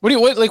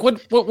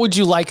 What would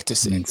you like to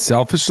see? I mean,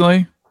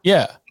 selfishly,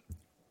 yeah.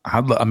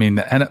 I mean,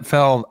 the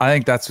NFL, I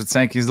think that's what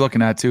Sankey's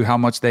looking at too, how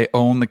much they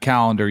own the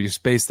calendar. You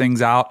space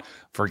things out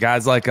for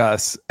guys like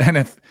us. And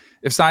if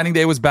signing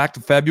day was back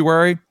to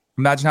February,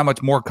 imagine how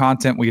much more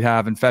content we'd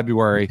have in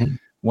February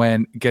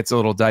when it gets a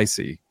little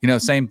dicey.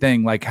 Same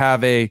thing, like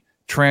have a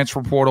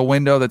transfer portal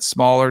window that's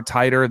smaller,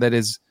 tighter,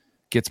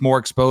 gets more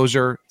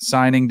exposure,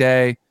 signing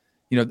day.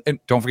 And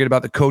don't forget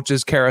about the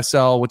coaches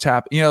carousel, which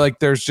happened. Like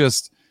there's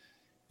just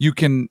you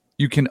can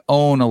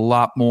own a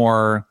lot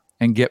more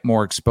and get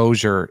more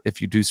exposure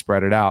if you do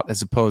spread it out,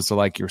 as opposed to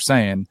like you're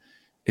saying,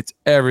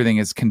 everything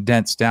is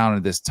condensed down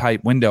into this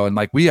tight window. And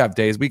like we have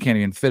days we can't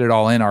even fit it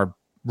all in our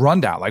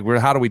rundown. Like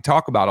how do we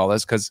talk about all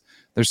this? Because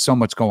there's so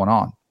much going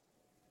on.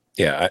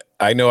 Yeah,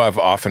 I know I've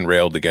often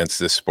railed against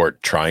this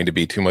sport trying to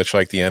be too much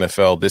like the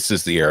NFL. This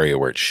is the area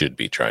where it should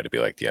be trying to be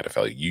like the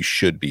NFL. You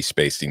should be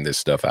spacing this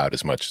stuff out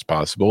as much as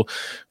possible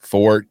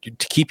to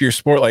keep your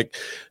sport. Like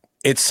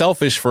it's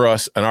selfish for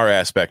us in our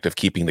aspect of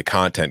keeping the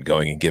content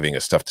going and giving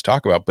us stuff to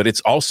talk about, but it's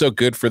also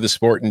good for the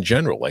sport in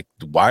general. Like,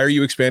 why are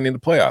you expanding the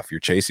playoff? You're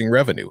chasing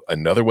revenue.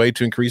 Another way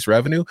to increase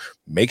revenue,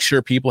 make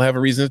sure people have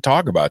a reason to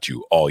talk about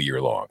you all year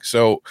long.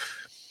 So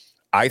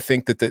I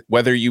think that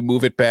whether you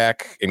move it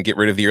back and get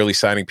rid of the early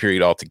signing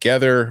period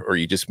altogether, or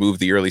you just move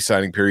the early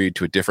signing period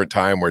to a different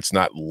time where it's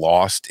not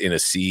lost in a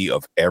sea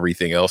of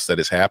everything else that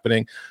is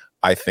happening,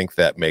 I think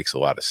that makes a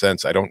lot of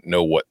sense. I don't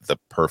know what the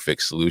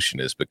perfect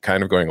solution is, but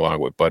kind of going along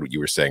with Bud, what you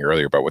were saying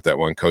earlier about what that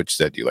one coach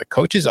said to you, like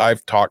coaches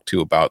I've talked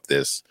to about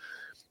this,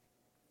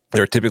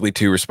 there are typically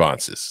two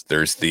responses.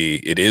 There's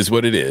it is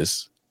what it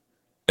is,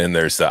 and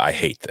there's the I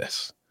hate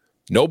this.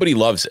 Nobody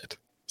loves it.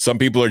 Some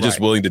people are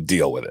just willing to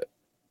deal with it.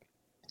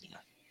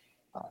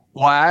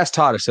 Well, I asked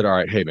Todd, I said, all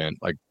right, hey, man,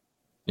 like,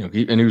 and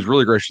he was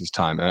really gracious this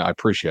time, and I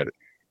appreciate it.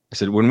 I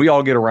said, when we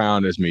all get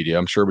around as media,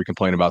 I'm sure we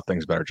complain about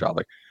things about our job.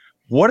 Like,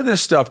 what of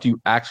this stuff do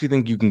you actually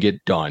think you can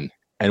get done?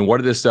 And what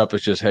of this stuff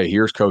is just, hey,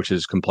 here's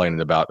coaches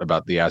complaining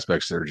about the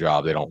aspects of their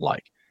job they don't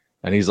like.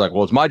 And he's like,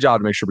 well, it's my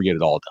job to make sure we get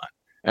it all done.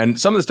 And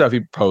some of the stuff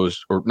he proposed,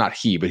 or not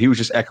he, but he was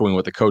just echoing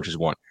what the coaches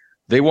want.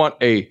 They want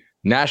a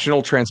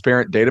national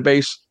transparent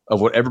database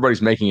of what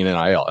everybody's making in NIL.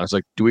 And I was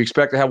like, do we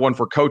expect to have one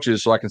for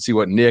coaches so I can see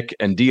what Nick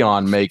and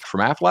Dion make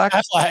from Aflac?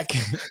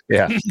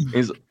 Yeah.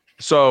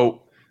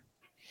 So,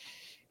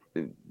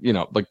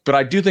 but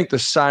I do think the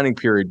signing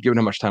period, given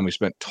how much time we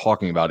spent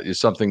talking about it, is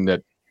something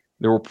that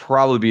there will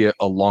probably be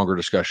a longer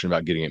discussion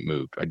about getting it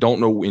moved. I don't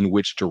know in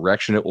which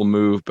direction it will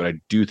move, but I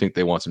do think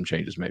they want some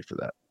changes made for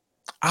that.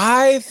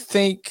 I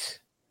think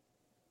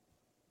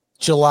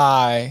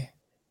July,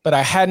 but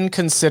I hadn't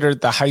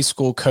considered the high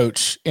school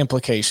coach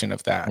implication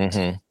of that.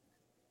 Mm-hmm.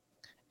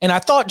 And I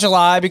thought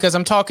July because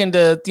I'm talking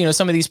to,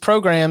 some of these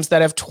programs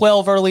that have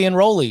 12 early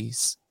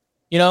enrollees.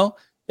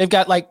 They've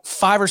got like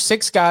 5 or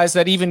 6 guys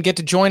that even get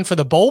to join for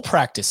the bowl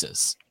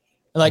practices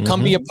and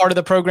come be a part of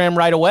the program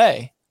right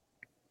away.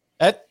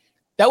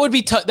 That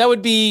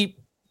would be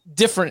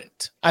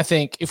different, I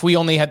think, if we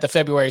only had the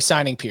February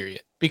signing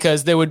period,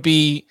 because there would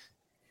be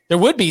some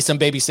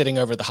babysitting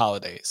over the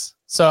holidays.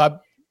 So,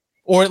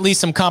 or at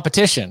least some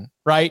competition,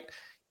 right?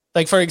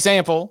 Like, for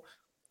example,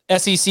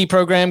 SEC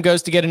program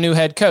goes to get a new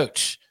head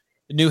coach.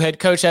 The new head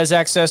coach has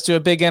access to a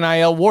big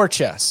NIL war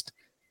chest.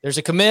 There's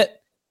a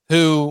commit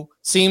who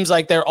seems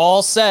like they're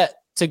all set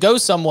to go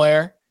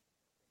somewhere.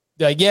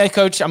 They're like, yeah,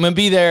 coach, I'm going to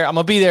be there. I'm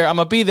going to be there. I'm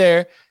going to be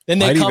there. Then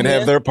they might even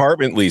have their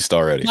apartment leased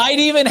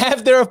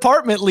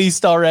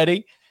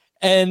already.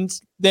 And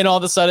then all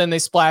of a sudden they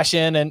splash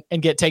in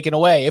and get taken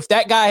away. If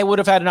that guy would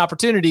have had an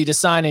opportunity to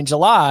sign in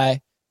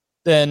July,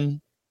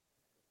 then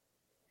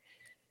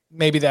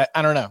maybe that,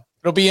 I don't know.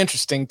 It'll be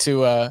interesting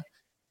to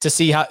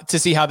see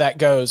how that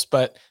goes.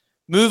 But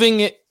moving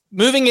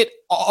it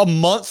a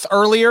month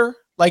earlier,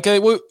 like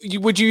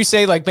would you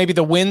say like maybe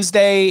the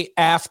Wednesday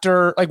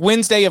after, like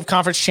Wednesday of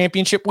conference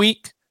championship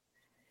week?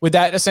 Would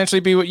that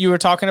essentially be what you were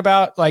talking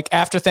about? Like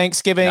after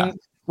Thanksgiving,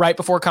 right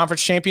before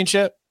conference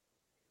championship?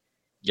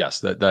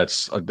 Yes,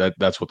 that's what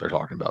they're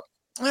talking about.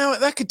 Well,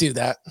 that could do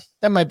that.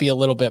 That might be a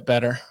little bit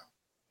better.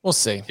 We'll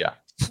see. Yeah.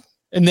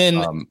 And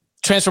then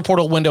transfer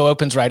portal window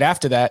opens right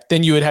after that.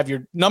 Then you would have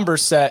your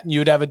numbers set and you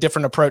would have a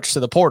different approach to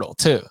the portal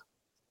too.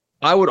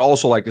 I would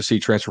also like to see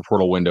transfer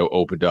portal window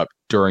opened up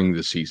during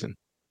the season.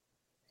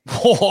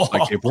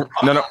 Like if we're,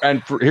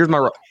 if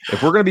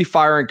we're going to be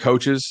firing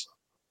coaches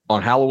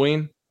on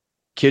Halloween,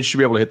 kids should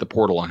be able to hit the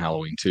portal on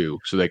Halloween too,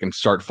 so they can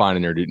start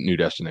finding their new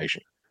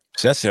destination.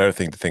 So that's the other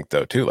thing to think,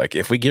 though, too. Like,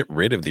 if we get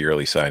rid of the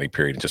early signing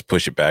period and just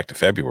push it back to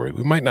February,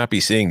 we might not be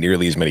seeing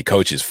nearly as many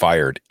coaches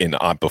fired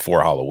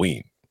before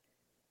Halloween.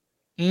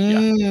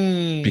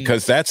 Yeah.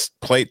 Because that's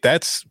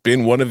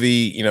been one of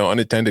the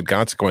unintended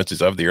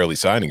consequences of the early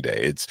signing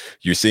day.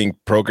 You're seeing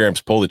programs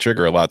pull the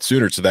trigger a lot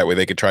sooner, so that way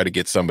they could try to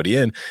get somebody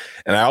in.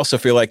 And I also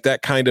feel like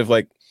that kind of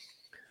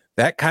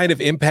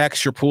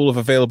impacts your pool of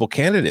available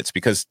candidates,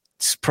 because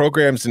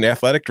programs and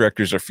athletic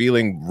directors are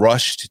feeling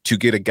rushed to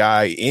get a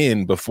guy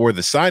in before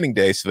the signing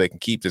day so they can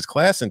keep this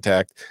class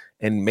intact.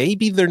 And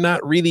maybe they're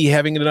not really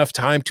having enough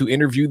time to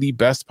interview the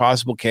best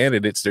possible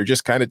candidates. They're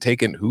just kind of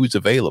taking who's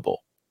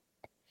available.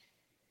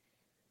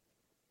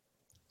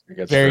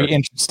 Very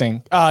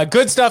interesting.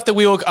 Good stuff that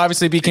we will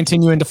obviously be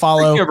continuing to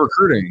follow. Speaking of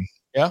recruiting.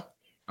 Yeah.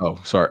 Oh,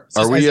 sorry.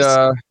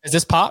 Is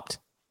this popped?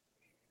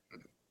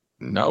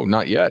 No,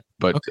 not yet.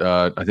 But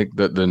okay. I think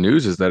the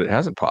news is that it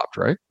hasn't popped,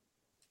 right?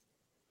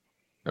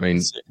 I mean,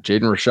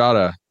 Jaden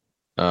Rashada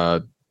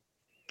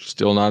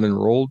still not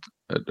enrolled,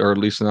 or at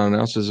least not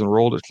announced as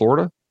enrolled at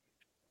Florida.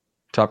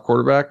 Top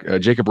quarterback.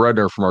 Jacob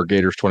Redner from our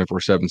Gators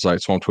 24/7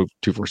 site, Swamp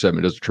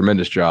 247, does a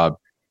tremendous job.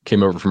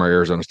 Came over from our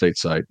Arizona State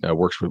site.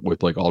 Works with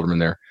Blake Alderman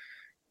there.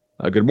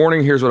 Good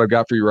morning. Here's what I've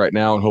got for you right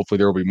now, and hopefully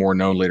there will be more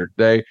known later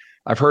today.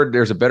 I've heard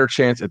there's a better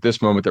chance at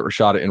this moment that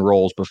Rashada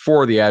enrolls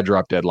before the ad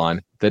drop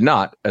deadline than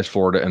not, as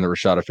Florida and the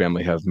Rashada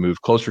family have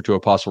moved closer to a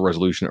possible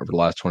resolution over the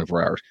last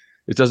 24 hours.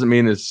 It doesn't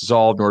mean it's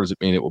solved, nor does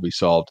it mean it will be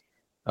solved.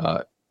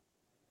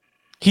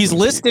 He's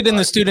listed in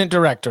the student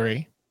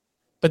directory,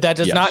 but that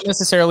does not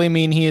necessarily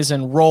mean he is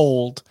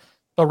enrolled,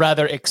 but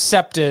rather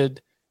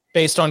accepted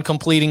based on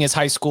completing his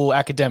high school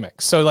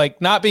academics. So, like,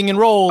 not being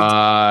enrolled.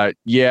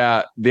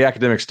 The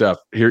academic stuff.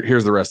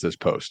 Here's the rest of this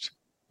post.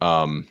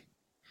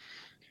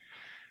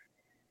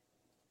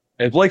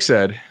 As Blake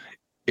said,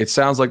 it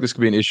sounds like this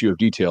could be an issue of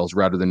details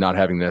rather than not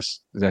having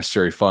this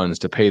necessary funds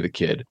to pay the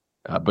kid.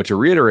 But to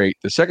reiterate,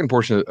 the second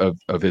portion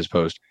of his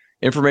post,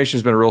 information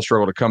has been a real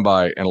struggle to come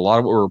by, and a lot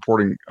of what we're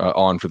reporting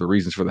on for the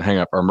reasons for the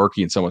hang-up are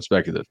murky and somewhat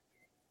speculative.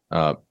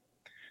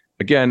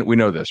 Again, we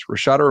know this.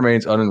 Rashada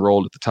remains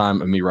unenrolled at the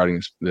time of me writing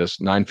this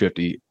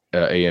 9:50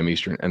 a.m.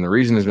 Eastern, and the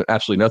reason has been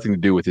absolutely nothing to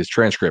do with his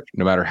transcript,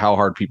 no matter how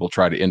hard people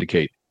try to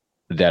indicate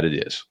that it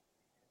is.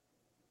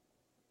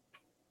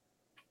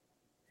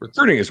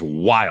 Recruiting is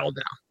wild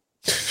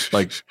now.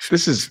 Like,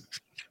 this is...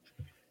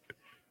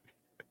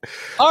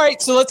 All right,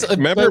 so let's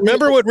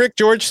remember what Rick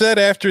George said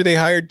after they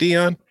hired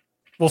Dion.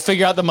 We'll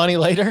figure out the money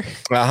later.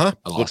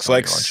 Looks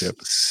like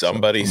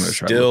somebody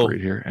still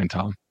here, and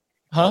Tom.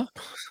 Huh?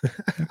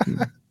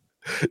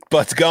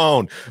 Bud's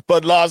gone.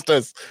 Bud lost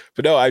us.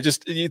 But no,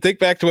 you think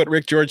back to what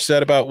Rick George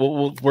said about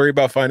we'll worry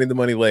about finding the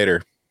money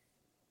later.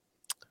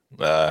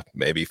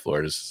 Maybe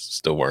Florida's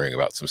still worrying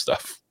about some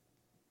stuff.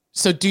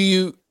 So do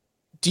you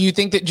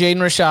think that Jaden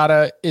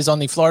Rashada is on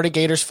the Florida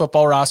Gators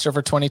football roster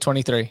for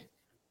 2023?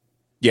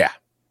 Yeah.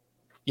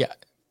 Yeah.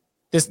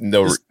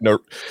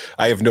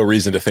 I have no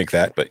reason to think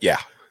that, but yeah.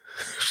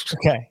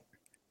 Okay.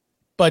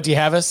 Bud, do you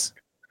have us?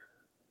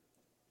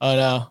 Oh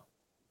no.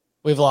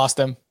 We've lost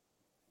him.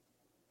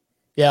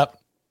 Yep.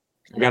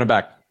 We got him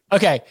back.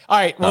 Okay. All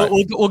right.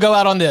 We'll go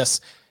out on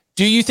this.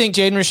 Do you think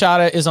Jaden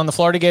Rashada is on the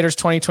Florida Gators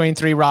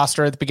 2023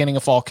 roster at the beginning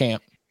of fall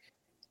camp?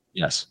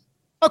 Yes.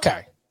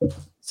 Okay.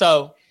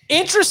 So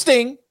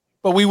interesting,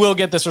 but we will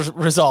get this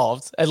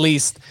resolved. At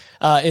least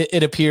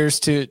it appears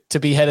to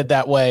be headed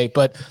that way.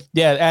 But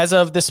yeah, as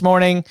of this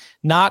morning,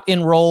 not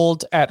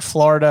enrolled at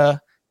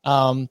Florida.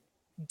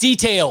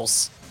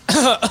 Details.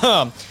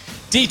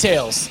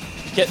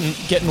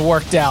 getting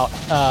worked out.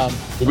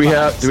 Do we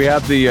have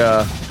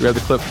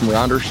the clip from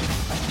Rounders?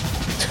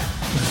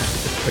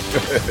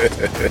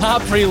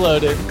 Not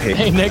preloaded.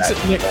 Hey, next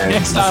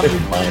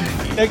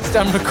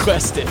time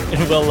request it,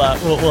 and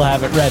we'll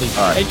have it ready.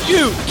 Right. And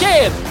you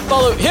can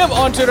follow him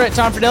on Twitter at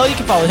Tom Fornelli. You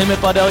can follow him at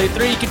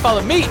BudElliott3. You can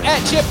follow me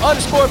at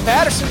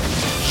Chip_Patterson.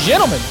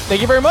 Gentlemen,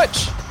 thank you very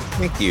much.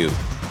 Thank you.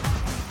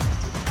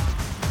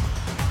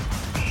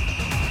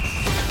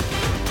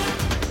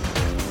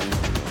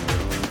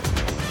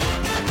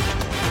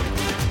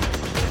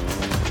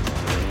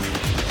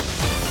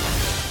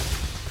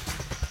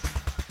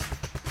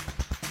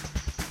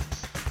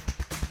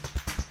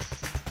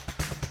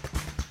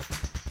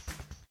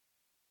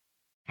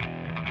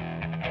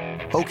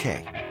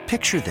 Okay,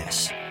 picture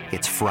this.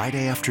 It's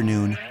Friday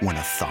afternoon when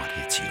a thought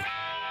hits you.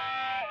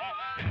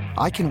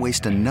 I can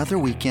waste another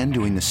weekend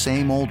doing the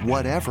same old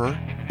whatever,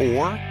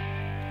 or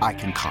I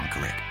can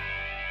conquer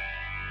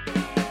it.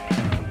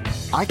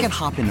 I can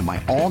hop into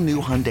my all-new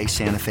Hyundai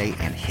Santa Fe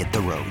and hit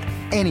the road.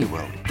 Any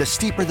road. The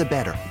steeper, the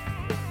better.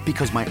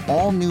 Because my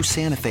all-new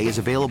Santa Fe is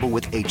available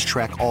with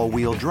H-Track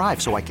all-wheel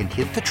drive, so I can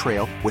hit the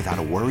trail without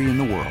a worry in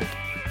the world.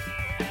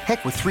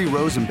 Heck, with 3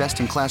 rows and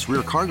best-in-class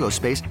rear cargo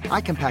space,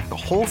 I can pack the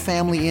whole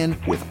family in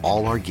with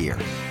all our gear.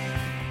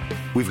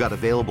 We've got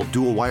available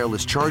dual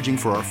wireless charging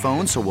for our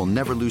phones, so we'll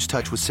never lose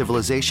touch with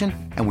civilization,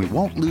 and we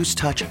won't lose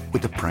touch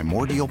with the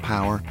primordial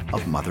power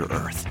of Mother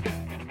Earth.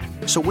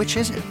 So which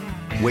is it?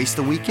 Waste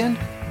the weekend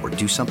or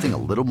do something a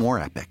little more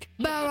epic?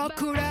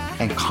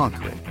 And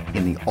conquer it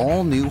in the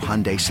all-new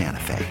Hyundai Santa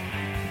Fe.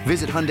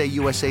 Visit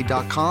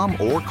HyundaiUSA.com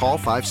or call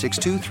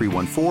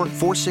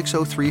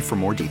 562-314-4603 for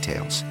more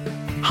details.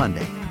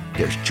 Hyundai,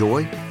 there's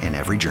joy in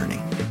every journey.